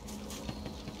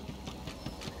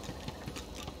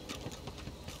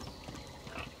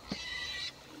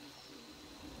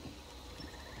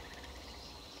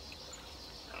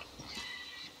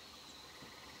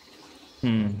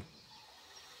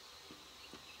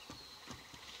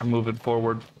 I'm moving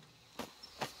forward.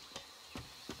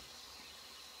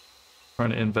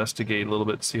 Trying to investigate a little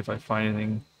bit, see if I find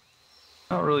anything.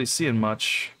 Not really seeing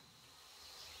much.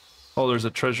 Oh, there's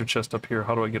a treasure chest up here.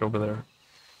 How do I get over there?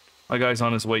 My guy's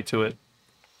on his way to it.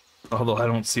 Although I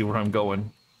don't see where I'm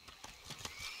going.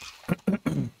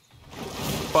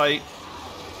 Fight.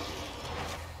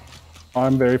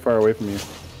 I'm very far away from you.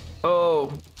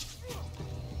 Oh.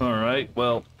 Alright,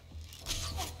 well.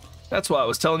 That's why I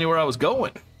was telling you where I was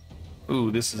going.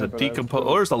 Ooh, this is a decompose.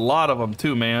 Oh, there's a lot of them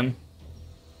too, man.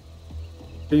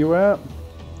 Where you at?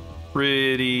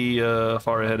 Pretty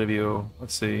far ahead of you.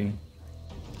 Let's see.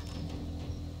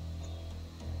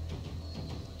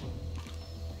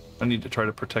 I need to try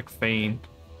to protect Fane.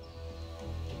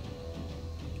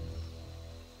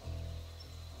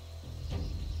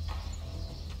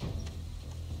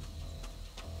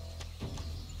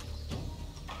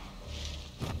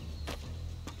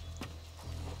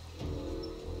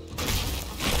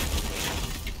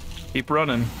 Keep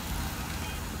running.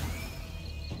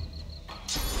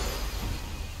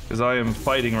 Because I am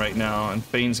fighting right now, and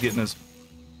Fane's getting his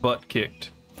butt kicked.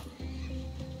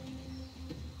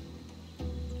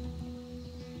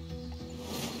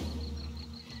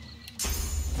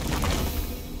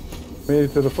 Made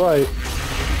it to the fight.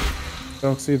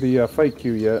 Don't see the fight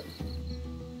queue yet.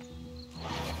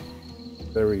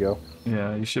 There we go.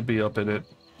 Yeah, you should be up in it.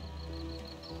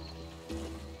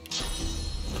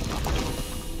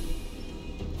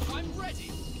 I'm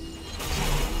ready.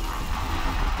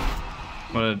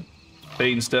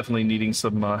 Fane's definitely needing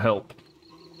some help.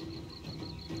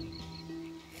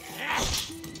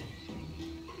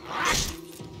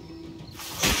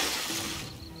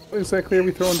 What exactly are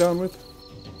we throwing down with?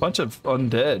 Bunch of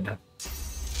undead.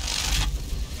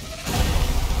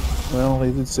 Well,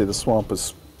 they did say the swamp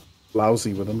is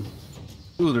lousy with them.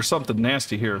 Ooh, there's something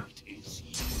nasty here.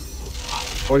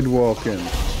 Void walking.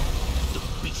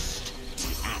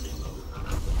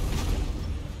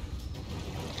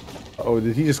 Oh,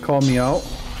 did he just call me out?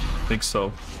 I think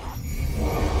so.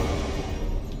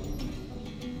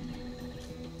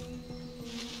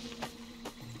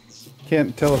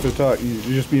 Can't tell if they're talking. You're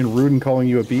just being rude and calling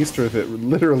you a beast, or if it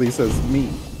literally says me.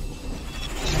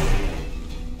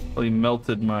 Well, he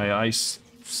melted my ice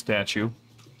statue.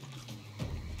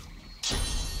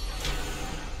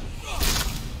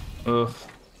 Ugh.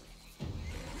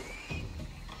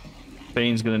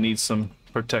 Fane's gonna need some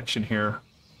protection here.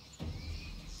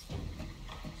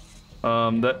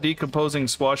 That decomposing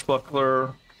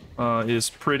swashbuckler is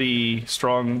pretty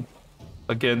strong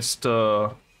against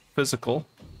physical.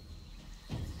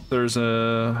 There's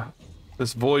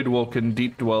this void woken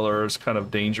deep dweller is kind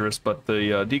of dangerous, but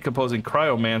the decomposing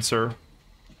cryomancer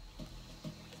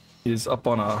is up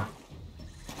on a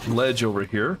ledge over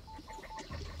here.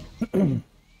 And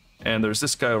there's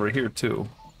this guy over here too.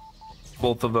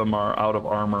 Both of them are out of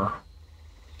armor.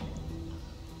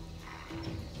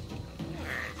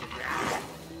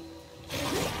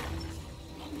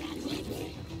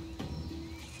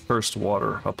 Cursed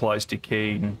water applies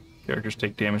decay and characters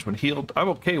take damage when healed. I'm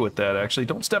okay with that, actually.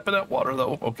 Don't step in that water,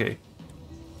 though. Okay.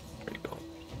 There you go.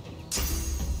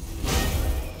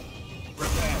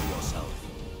 Prepare yourself.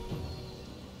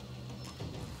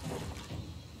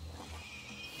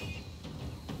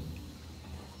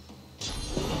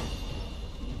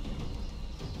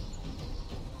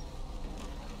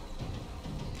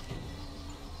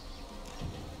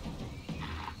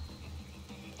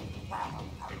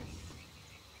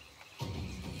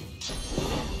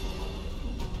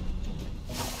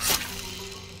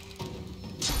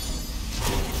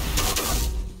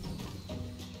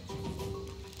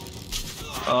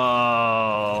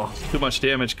 Oh, too much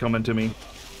damage coming to me.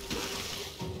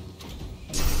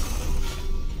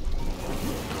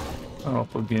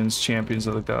 Up against champions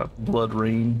of the god Blood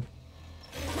Rain.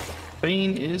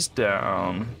 Fane is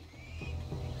down.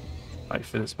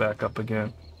 Hyphen is back up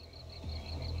again.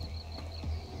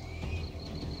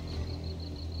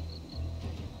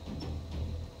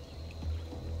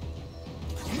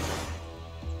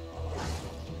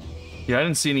 Yeah, I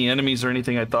didn't see any enemies or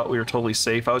anything. I thought we were totally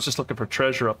safe. I was just looking for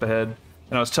treasure up ahead.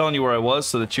 And I was telling you where I was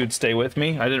so that you'd stay with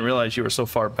me. I didn't realize you were so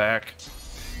far back.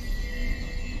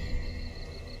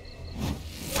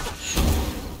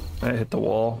 I hit the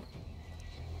wall.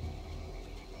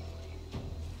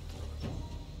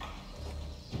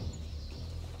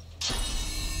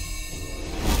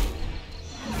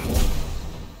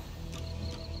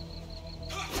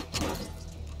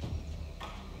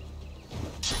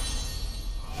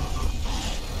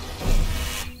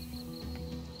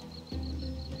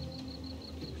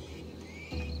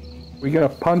 We gonna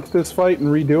punt this fight and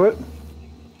redo it?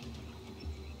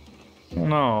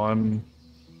 No, I'm...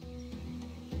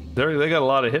 They got a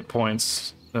lot of hit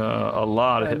points. A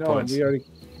lot of hit points.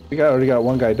 We already got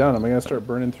one guy done. Am I gonna start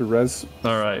burning through res?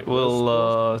 All right,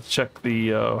 we'll check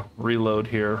the reload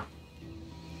here.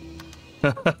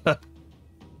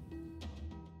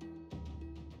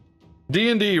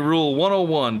 D&D rule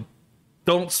 101: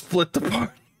 don't split the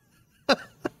party.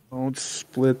 Don't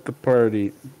split the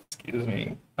party. Excuse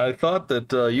me. I thought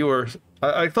that you were...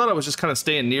 I thought I was just kind of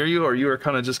staying near you, or you were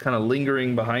kind of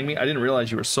lingering behind me. I didn't realize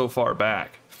you were so far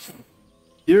back.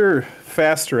 You're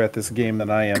faster at this game than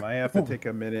I am. I have to take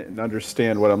a minute and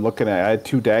understand what I'm looking at. I had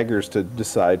 2 daggers to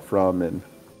decide from, and...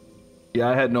 Yeah,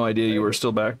 I had no idea you were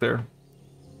still back there.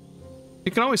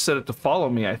 You can always set it to follow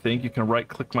me, I think. You can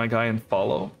right-click my guy and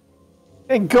follow.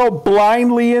 And go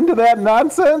blindly into that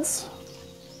nonsense?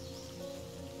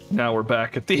 Now we're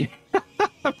back at the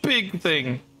big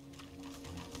thing.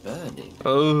 Burning.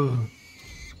 Oh.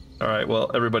 Alright,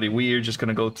 well, everybody, we are just going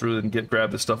to go through and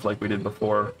grab the stuff like we did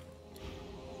before.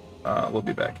 We'll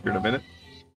be back here in a minute.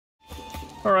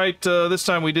 Alright, this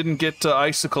time we didn't get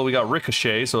Icicle, we got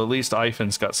Ricochet, so at least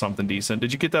Ifan's got something decent.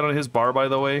 Did you get that on his bar, by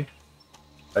the way?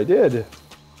 I did.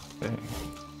 Okay.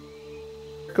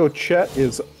 Echo Chet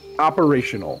is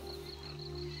operational.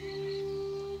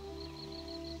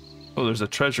 Oh, there's a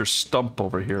treasure stump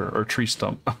over here, or tree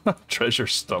stump. Treasure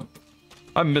stump.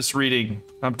 I'm misreading.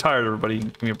 I'm tired, everybody.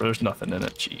 Come here, but there's nothing in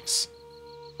it. Jeez.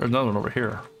 There's another one over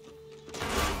here.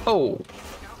 Oh.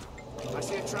 I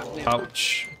see a trap near.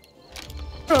 Ouch.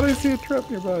 Oh, I see a trap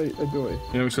nearby. I do it.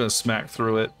 I'm just gonna smack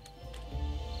through it.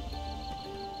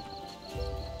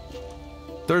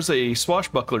 There's a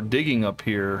swashbuckler digging up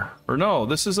here. Or no,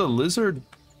 this is a lizard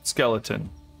skeleton.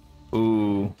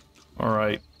 Ooh.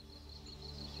 Alright.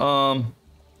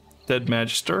 Dead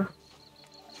Magister.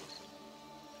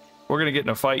 We're gonna get in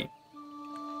a fight.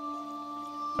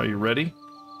 Are you ready?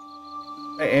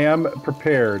 I am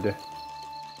prepared.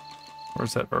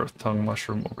 Where's that earth tongue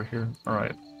mushroom over here?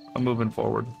 Alright, I'm moving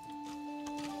forward.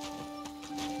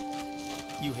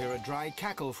 You hear a dry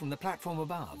cackle from the platform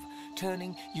above.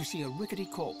 Turning, you see a rickety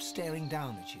corpse staring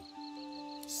down at you.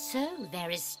 So there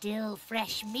is still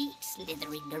fresh meat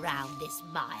slithering around this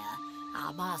mire.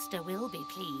 Our master will be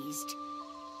pleased.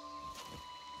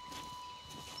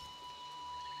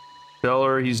 Tell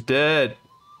her he's dead.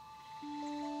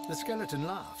 The skeleton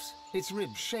laughs, its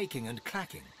ribs shaking and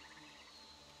cracking.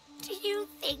 Do you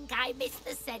think I miss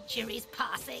the centuries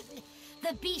passing?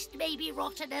 The beast may be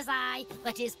rotten as I,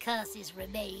 but his curses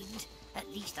remained, at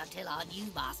least until our new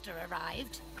master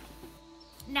arrived.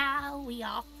 Now we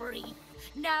are free.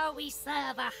 Now we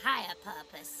serve a higher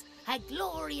purpose, a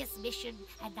glorious mission,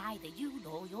 and neither you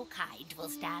nor your kind will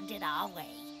stand in our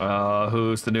way.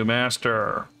 Who's the new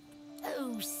master?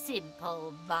 Oh,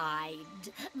 simple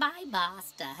mind. My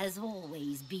master has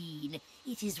always been.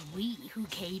 It is we who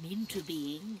came into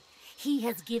being. He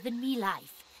has given me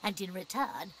life, and in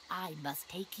return, I must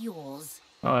take yours.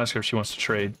 I'll ask her if she wants to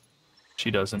trade.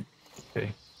 She doesn't.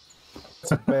 Okay.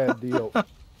 That's a bad deal.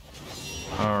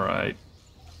 Alright.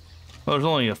 Well, there's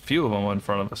only a few of them in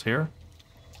front of us here.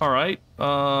 Alright.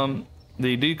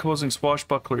 The decomposing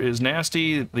swashbuckler is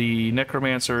nasty. The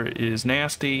necromancer is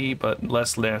nasty, but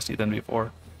less nasty than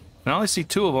before. Now I only see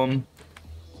 2 of them.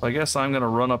 I guess I'm going to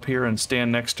run up here and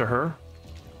stand next to her.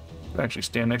 Actually,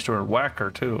 stand next to her and whack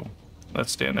her, too.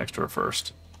 Let's stand next to her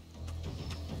first.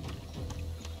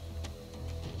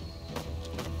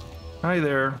 Hi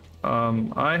there.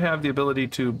 I have the ability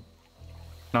to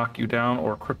knock you down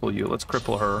or cripple you. Let's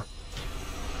cripple her.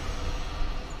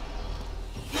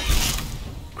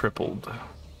 Crippled.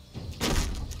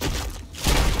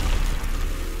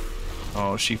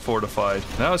 Oh, she fortified.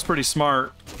 That was pretty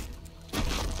smart.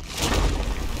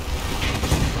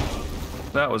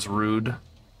 That was rude.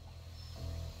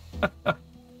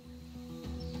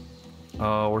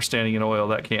 Oh, we're standing in oil.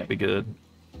 That can't be good.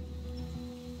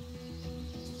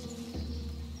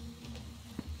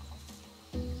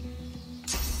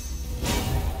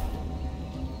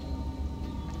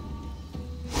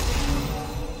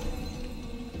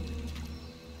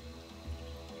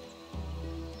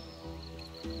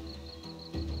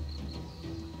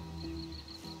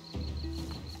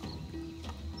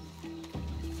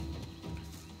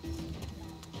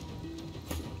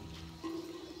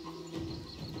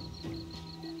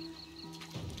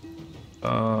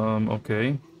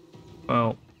 Okay.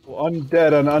 Well,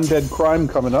 undead on undead crime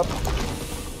coming up.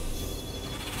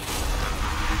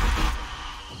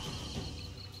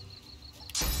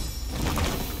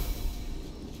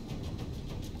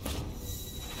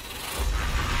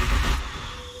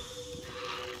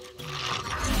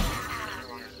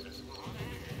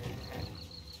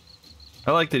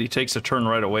 I like that he takes a turn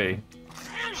right away.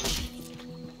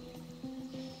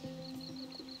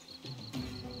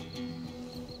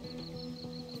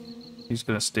 He's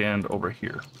gonna stand over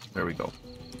here. There we go.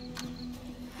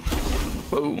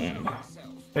 Boom.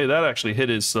 Hey, that actually hit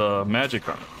his magic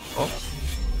on. Oh.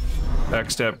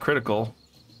 Backstab critical.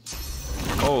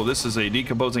 Oh, this is a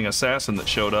decomposing assassin that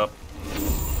showed up.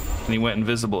 And he went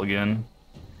invisible again.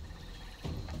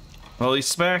 Well, he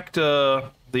smacked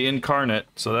the incarnate,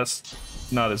 so that's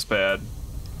not as bad.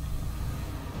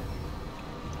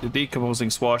 The decomposing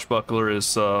swashbuckler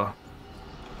is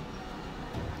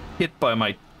hit by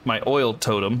my oil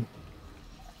totem.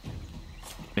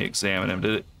 Let me examine him.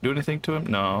 Did it do anything to him?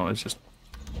 No, it's just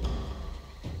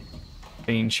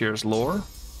Pain shares lore.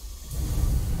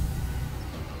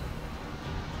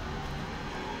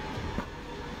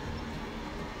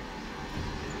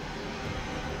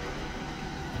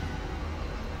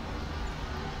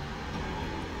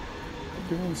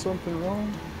 Doing something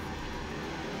wrong?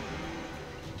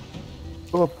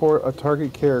 Teleport a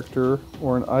target character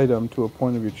or an item to a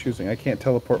point of your choosing. I can't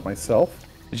teleport myself.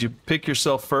 Did you pick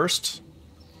yourself first?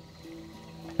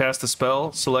 Cast a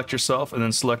spell, select yourself, and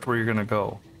then select where you're gonna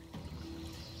go.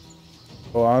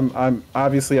 Well, I'm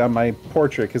obviously on my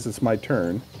portrait because it's my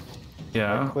turn.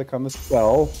 Yeah. I click on the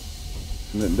spell,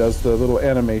 and it does the little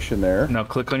animation there. Now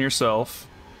click on yourself.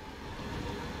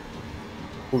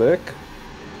 Click.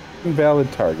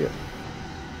 Invalid target.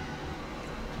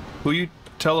 Who you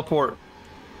teleport?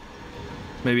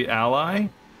 Maybe ally?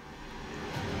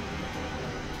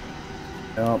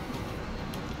 Yep.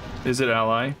 Is it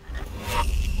ally?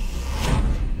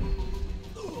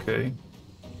 Okay.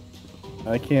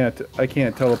 I can't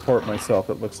teleport myself,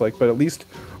 it looks like, but at least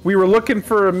we were looking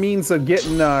for a means of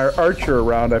getting our archer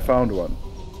around. I found one.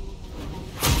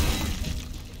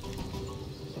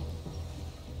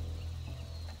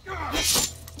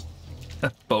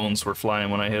 Bones were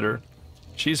flying when I hit her.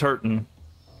 She's hurting.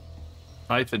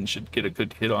 Ethan should get a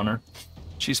good hit on her.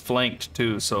 She's flanked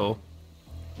too, so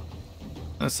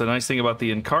that's the nice thing about the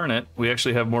incarnate. We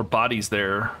actually have more bodies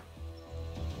there.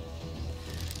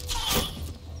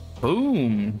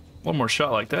 Boom! One more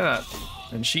shot like that,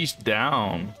 and she's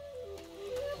down.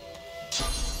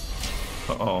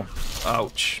 Uh-oh.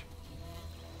 Ouch.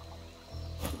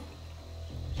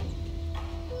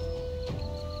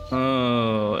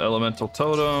 Oh, elemental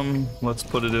totem. Let's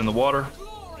put it in the water.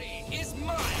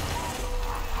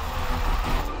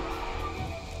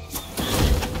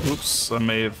 Oops, I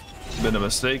may have been a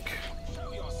mistake.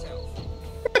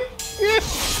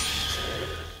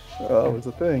 Oh, it's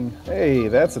a thing. Hey,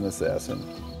 that's an assassin.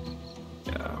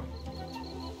 Yeah.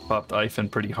 Popped Ethan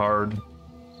pretty hard.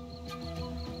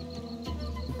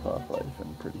 Pop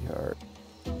Ethan pretty hard.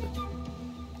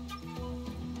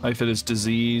 Ethan is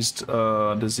diseased.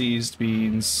 Diseased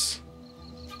means...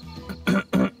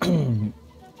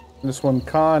 This one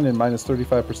con and minus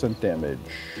 35% damage.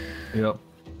 Yep.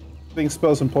 I think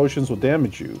spells and potions will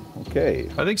damage you. Okay.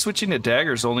 I think switching to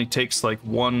daggers only takes like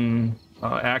one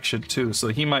action too, so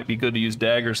he might be good to use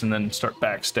daggers and then start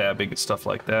backstabbing and stuff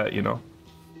like that, you know?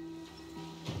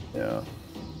 Yeah.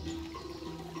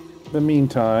 In the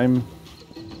meantime,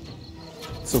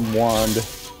 some wand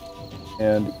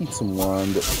and eat some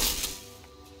wand.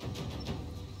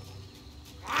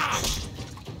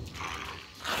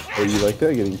 Oh, you like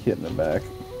that? Getting hit in the back.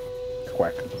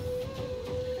 Quack.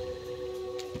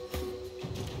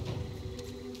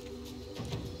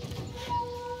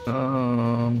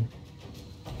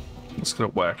 Just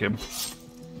gonna whack him.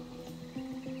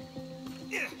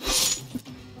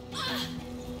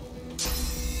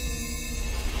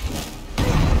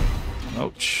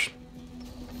 Ouch.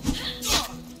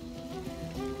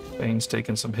 Bane's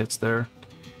taking some hits there.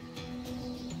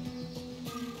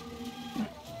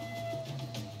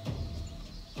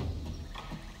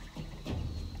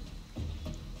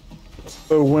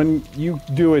 So when you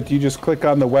do it, do you just click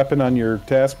on the weapon on your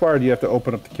taskbar, or do you have to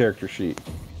open up the character sheet?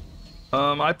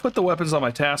 I put the weapons on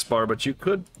my taskbar, but you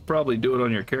could probably do it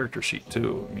on your character sheet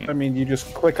too. I mean, you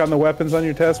just click on the weapons on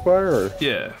your taskbar, or?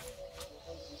 Yeah.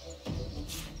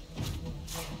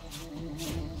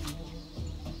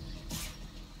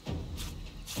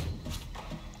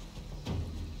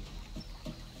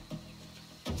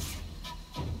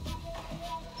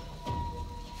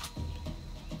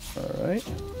 All right.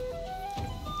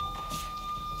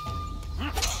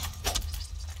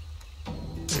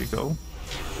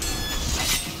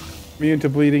 Immune to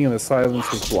bleeding, and the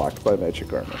silence is blocked by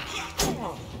magic armor.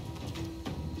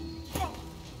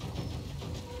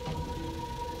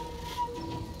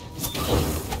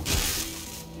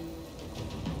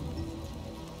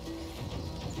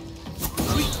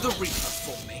 Greet the Reaper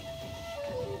for me.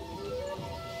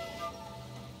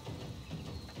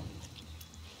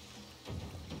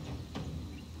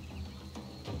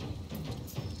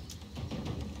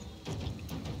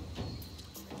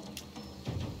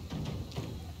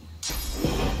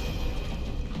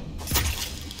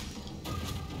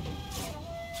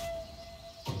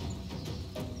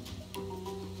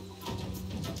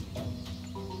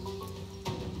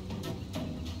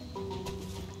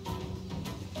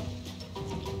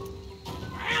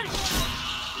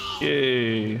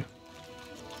 Yay.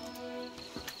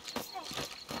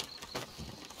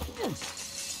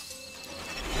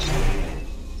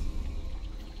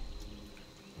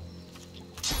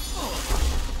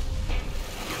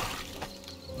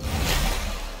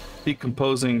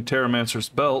 Decomposing Terramancer's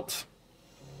belt.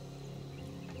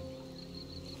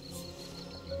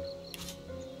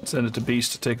 Send it to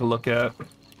Beast to take a look at.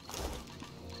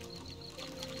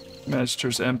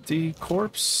 Magister's empty.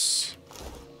 Corpse.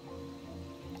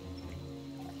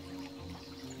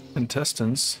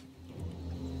 Intestines.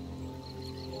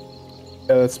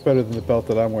 Yeah, that's better than the belt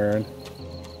that I'm wearing.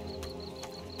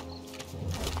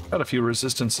 Got a few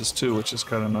resistances too, which is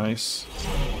kind of nice.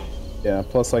 Yeah,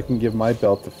 plus I can give my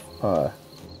belt to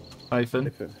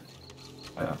Hyphen.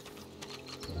 Yeah.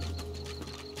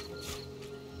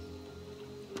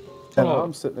 And Oh.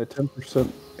 I'm sitting at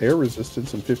 10% air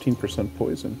resistance and 15%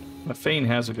 poison. My Fane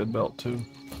has a good belt too.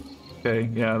 Okay,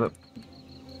 yeah, the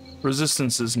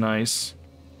resistance is nice.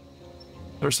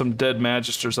 There's some dead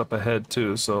magisters up ahead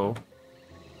too, so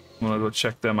I'm gonna go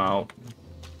check them out.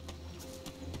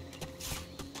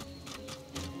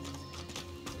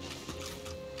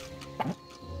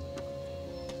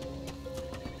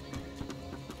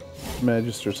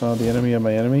 Magisters, huh? The enemy of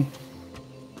my enemy?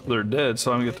 They're dead,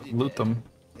 so I'm gonna get to loot them.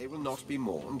 They will not be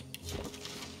mourned.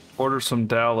 Order some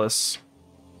Dallas.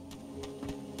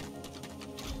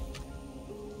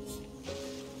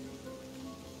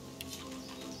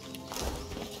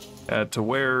 Add to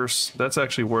wares. That's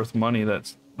actually worth money.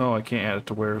 That's... No, I can't add it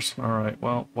to wares. Alright,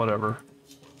 well, whatever.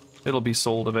 It'll be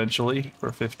sold eventually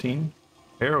for 15.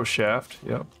 Arrow shaft.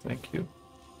 Yep, thank you.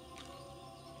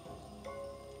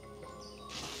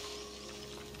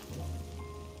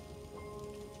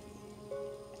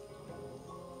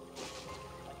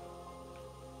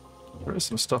 There is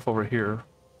some stuff over here.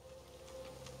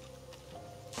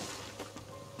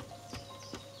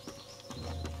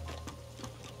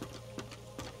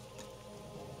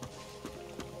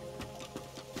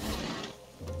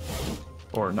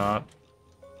 Or not.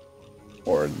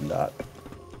 Or not.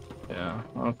 Yeah,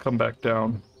 I'll come back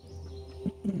down.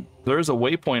 There's a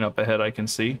waypoint up ahead I can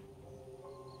see.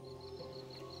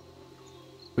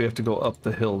 We have to go up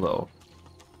the hill though.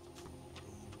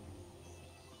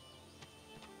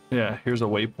 Yeah, here's a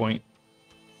waypoint.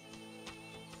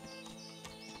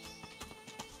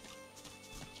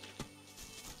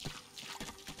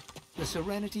 The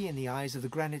serenity in the eyes of the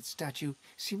granite statue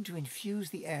seemed to infuse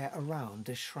the air around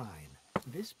the shrine.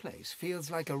 This place feels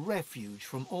like a refuge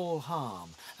from all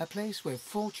harm, a place where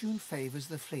fortune favors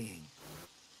the fleeing.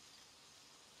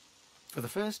 For the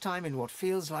first time in what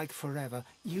feels like forever,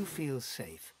 you feel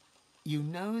safe. You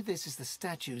know this is the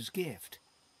statue's gift.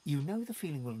 You know the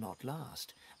feeling will not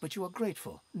last, but you are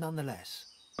grateful nonetheless.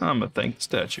 I'm gonna thank the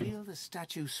statue. You feel the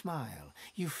statue smile.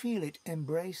 You feel it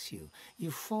embrace you.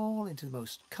 You fall into the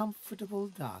most comfortable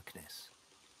darkness.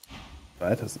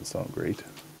 That doesn't sound great.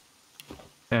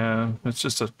 Yeah, it's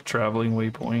just a traveling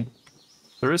waypoint.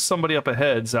 There is somebody up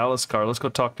ahead, Zaliskar. Let's go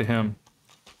talk to him.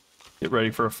 Get ready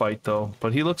for a fight though,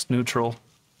 but he looks neutral.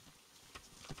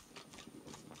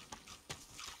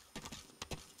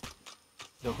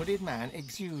 The hooded man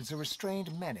exudes a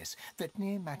restrained menace that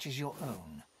near matches your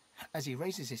own. As he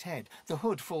raises his head, the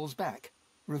hood falls back,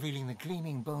 revealing the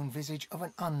gleaming bone visage of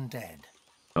an undead.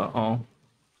 Uh-oh.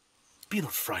 Be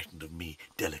not frightened of me,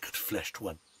 delicate fleshed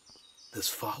one. There's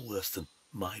far worse than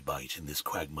my bite in this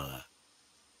quagmire.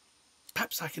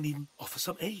 Perhaps I can even offer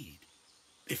some aid,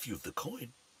 if you've the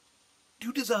coin. Do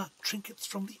you desire trinkets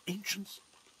from the ancients?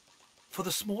 For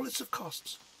the smallest of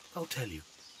costs, I'll tell you.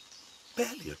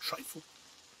 Barely a trifle.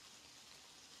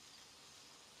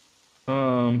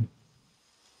 Oh,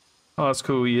 that's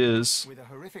who he is. With a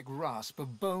horrific rasp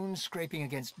of bone scraping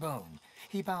against bone,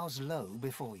 he bows low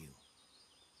before you.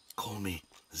 Call me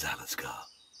Zaliskar.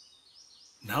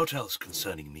 Naught else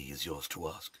concerning me is yours to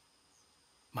ask.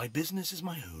 My business is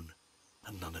my own,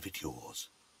 and none of it yours.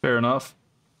 Fair enough.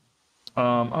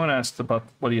 I'm gonna ask about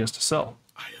what he has to sell.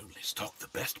 I only stock the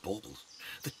best baubles,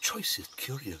 the choicest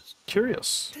curios.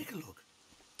 Curious. Take a look.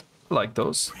 I like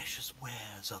those. Precious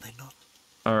wares, are they not?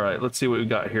 All right, let's see what we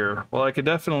got here. Well, I could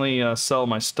definitely sell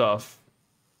my stuff.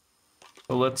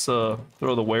 So let's throw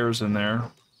the wares in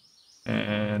there.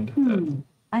 And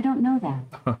I don't know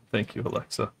that. thank you,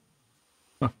 Alexa.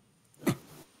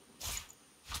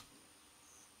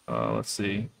 Let's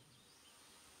see.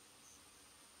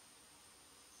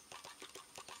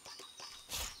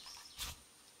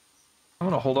 I'm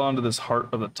gonna hold on to this Heart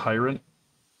of the Tyrant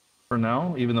for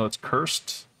now, even though it's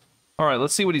cursed. All right,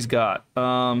 let's see what he's got.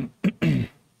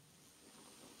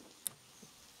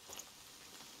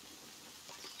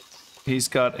 He's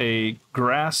got a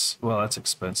grass. Well, that's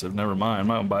expensive. Never mind. I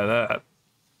might buy that.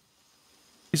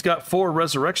 He's got 4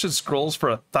 resurrection scrolls for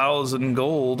 1,000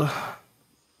 gold.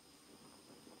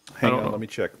 Hang on, let me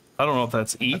check. I don't know if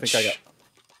that's each. I think I got.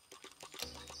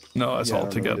 No, that's all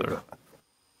together.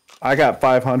 I got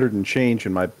 500 and change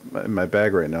in my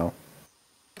bag right now.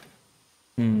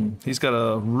 He's got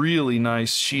a really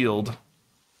nice shield.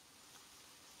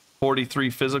 43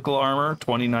 physical armor,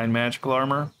 29 magical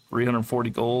armor, 340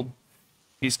 gold.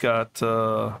 He's got 2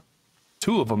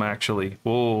 of them actually.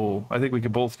 Whoa! I think we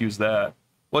could both use that.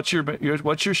 What's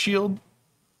your shield?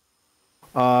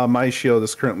 My shield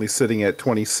is currently sitting at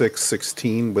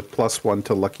 2616 with +1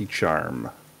 to lucky charm.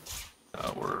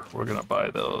 We're gonna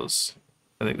buy those.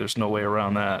 I think there's no way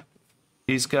around that.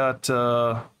 He's got.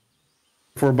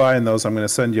 If we're buying those, I'm going to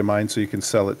send you mine so you can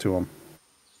sell it to him.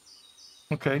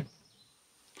 Okay.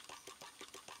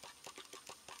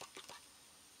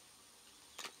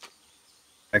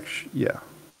 Actually, yeah.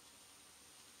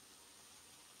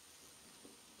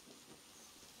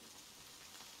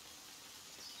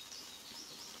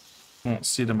 I don't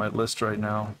see it in my list right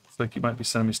now. It's like you might be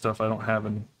sending me stuff I don't have,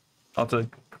 and I'll have to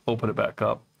open it back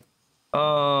up.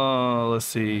 Let's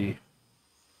see.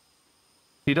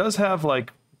 He does have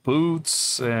like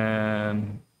boots,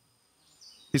 and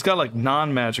he's got like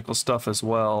non-magical stuff as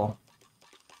well.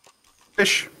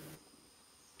 Fish.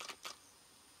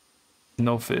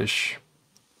 No fish.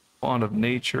 Wand of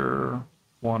Nature.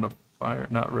 Wand of Fire.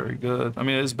 Not very good. I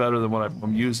mean, it is better than what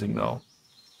I'm using, though.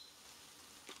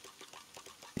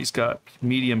 He's got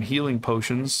medium healing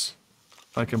potions.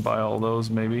 I can buy all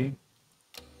those, maybe.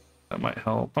 That might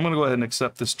help. I'm going to go ahead and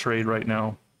accept this trade right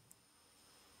now.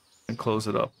 And close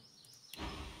it up.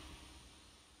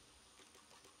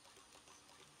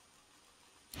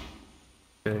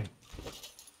 Okay.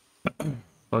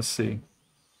 Let's see.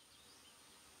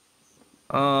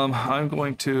 I'm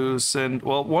going to send...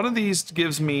 Well, one of these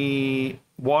gives me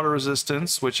water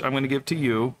resistance, which I'm going to give to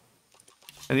you.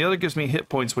 And the other gives me hit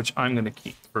points, which I'm going to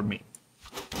keep for me.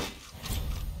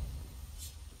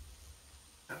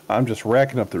 I'm just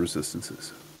racking up the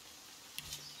resistances.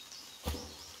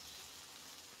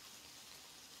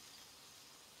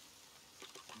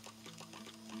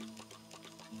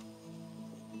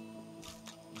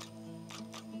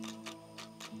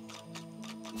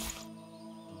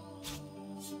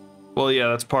 Well, yeah,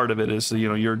 that's part of it is, you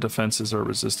know, your defenses are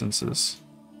resistances,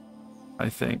 I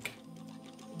think.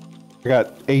 I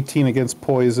got 18 against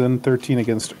poison, 13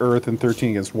 against earth, and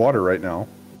 13 against water right now.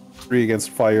 3 against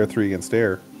fire, 3 against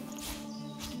air.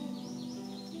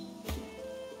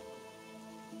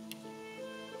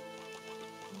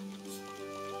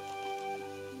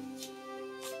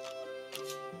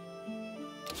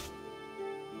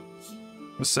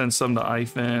 I'll send some to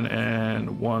Ivan,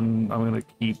 and one I'm going to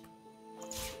keep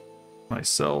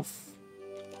myself.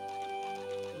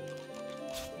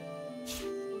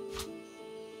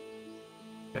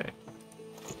 Okay.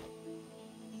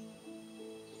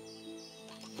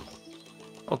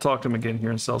 I'll talk to him again here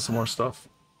and sell some more stuff.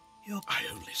 I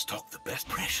only stock the best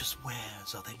precious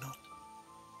wares, are they not?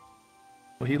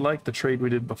 Well, he liked the trade we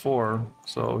did before,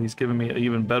 so he's giving me an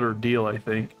even better deal, I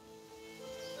think.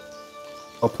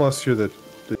 Well, plus you're the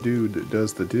dude that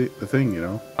does the thing, you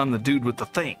know? I'm the dude with the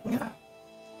thing.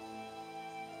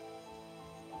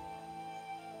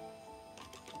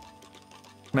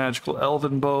 Magical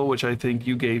Elven Bow, which I think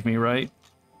you gave me, right?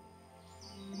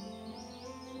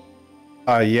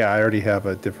 Yeah, I already have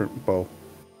a different bow.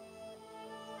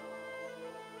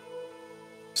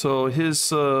 So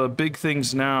his big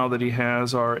things now that he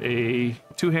has are a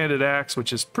two-handed axe,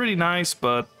 which is pretty nice,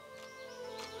 but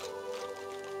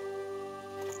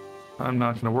I'm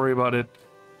not going to worry about it.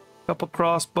 Couple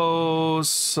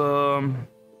crossbows.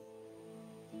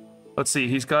 Let's see,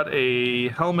 he's got a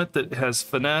helmet that has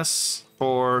finesse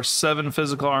for 7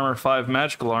 physical armor, 5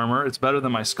 magical armor. It's better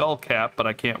than my skull cap, but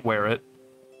I can't wear it.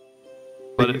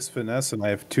 But it's finesse, and I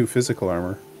have 2 physical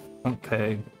armor.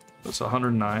 Okay. That's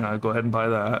 109. I'll go ahead and buy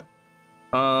that.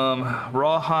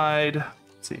 Rawhide.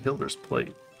 Let's see, Hilder's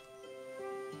plate.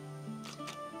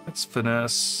 That's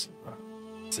finesse.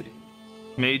 Let's see.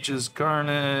 Mage's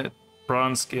garnet.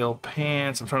 Bronze scale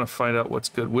pants. I'm trying to find out what's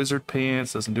good. Wizard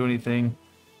pants doesn't do anything.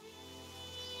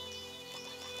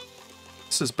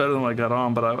 This is better than what I got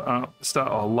on, but it's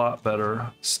not a lot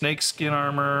better. Snake skin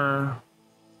armor.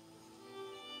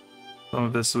 Some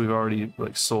of this we've already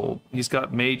like sold. He's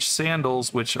got mage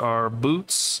sandals, which are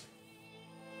boots,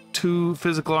 2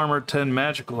 physical armor, 10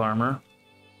 magical armor.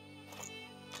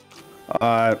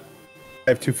 I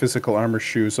have 2 physical armor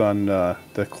shoes on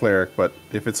the cleric, but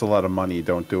if it's a lot of money,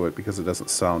 don't do it because it doesn't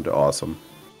sound awesome.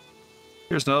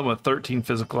 Here's another one with 13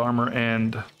 physical armor,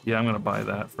 and yeah, I'm gonna buy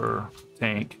that for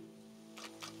tank.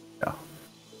 Yeah.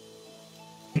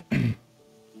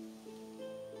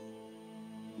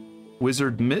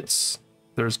 Wizard mitts.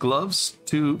 There's gloves,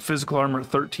 2 physical armor,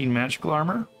 13 magical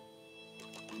armor.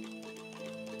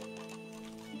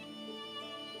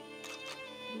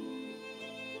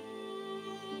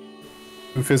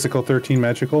 Physical, 13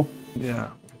 magical? Yeah.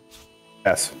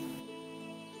 Yes.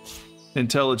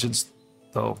 Intelligence,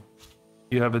 though.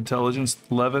 You have intelligence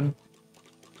 11?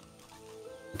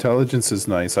 Intelligence is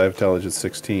nice. I have intelligence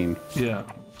 16. Yeah.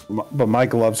 But my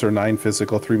gloves are 9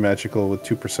 physical, 3 magical with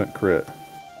 2% crit.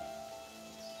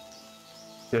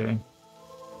 Okay.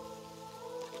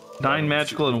 9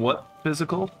 magical and what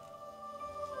physical?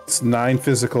 It's 9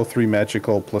 physical, 3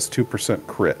 magical, plus 2%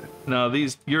 crit. No,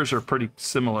 yours are pretty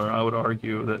similar. I would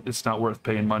argue that it's not worth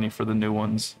paying money for the new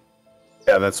ones.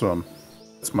 Yeah, that's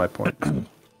my point.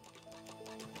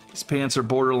 These pants are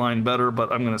borderline better,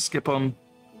 but I'm gonna skip them.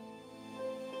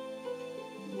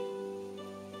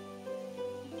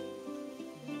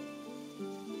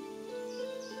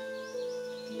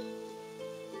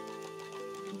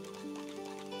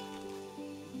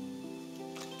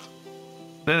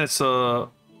 Then it's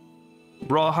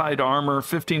rawhide armor,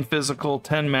 15 physical,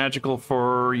 10 magical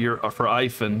for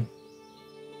Ifen.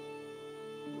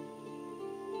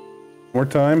 More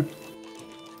time?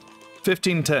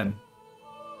 15, 10.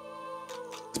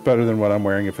 It's better than what I'm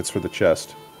wearing if it's for the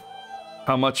chest.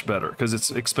 How much better? Because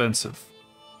it's expensive.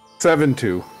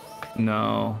 7-2.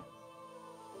 No.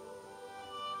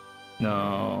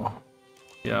 No.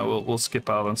 Yeah, we'll skip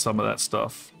out on some of that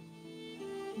stuff.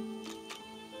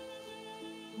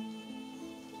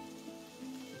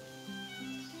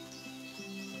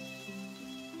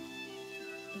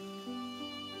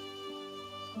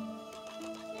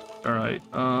 All right.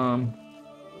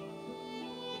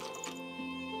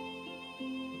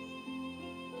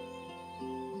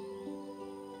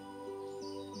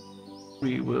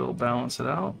 We will balance it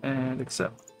out and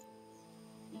accept.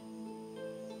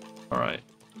 All right.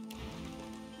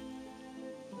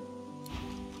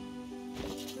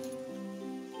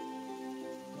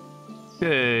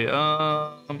 Okay.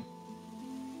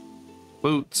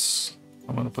 Boots.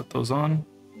 I'm gonna put those on.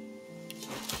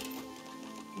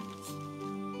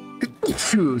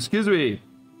 Excuse me.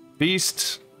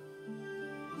 Beast.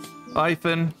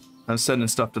 Ifen. I'm sending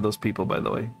stuff to those people, by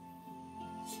the way.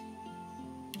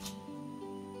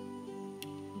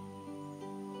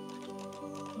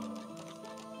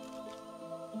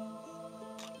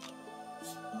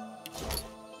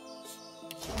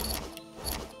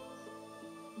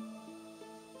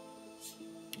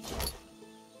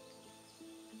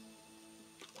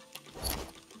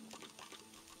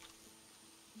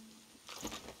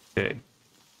 Okay.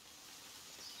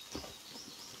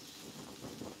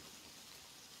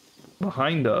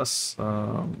 Behind us,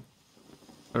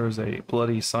 there's a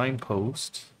bloody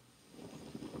signpost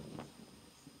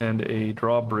and a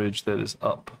drawbridge that is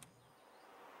up.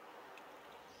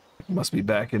 Must be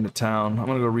back into town. I'm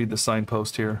gonna go read the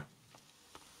signpost here.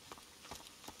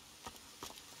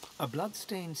 A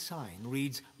blood-stained sign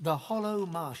reads, "The Hollow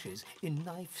Marshes," in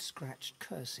knife-scratched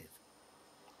cursive.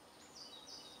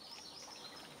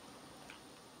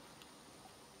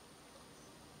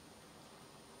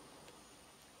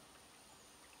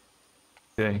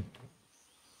 Okay.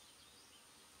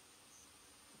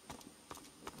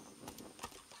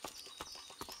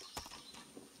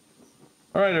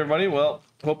 All right, everybody. Well,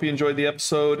 hope you enjoyed the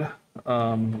episode.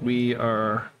 We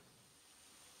are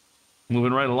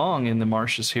moving right along in the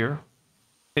marshes here.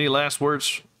 Any last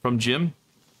words from Jim?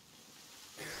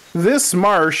 This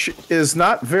marsh is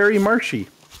not very marshy.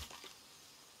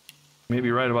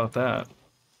 Maybe right about that.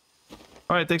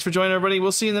 All right, thanks for joining, everybody.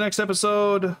 We'll see you in the next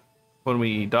episode when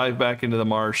we dive back into the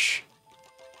marsh.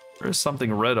 There's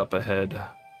something red up ahead.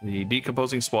 The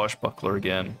decomposing swashbuckler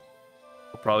again.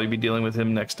 We'll probably be dealing with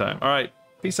him next time. All right,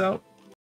 peace out.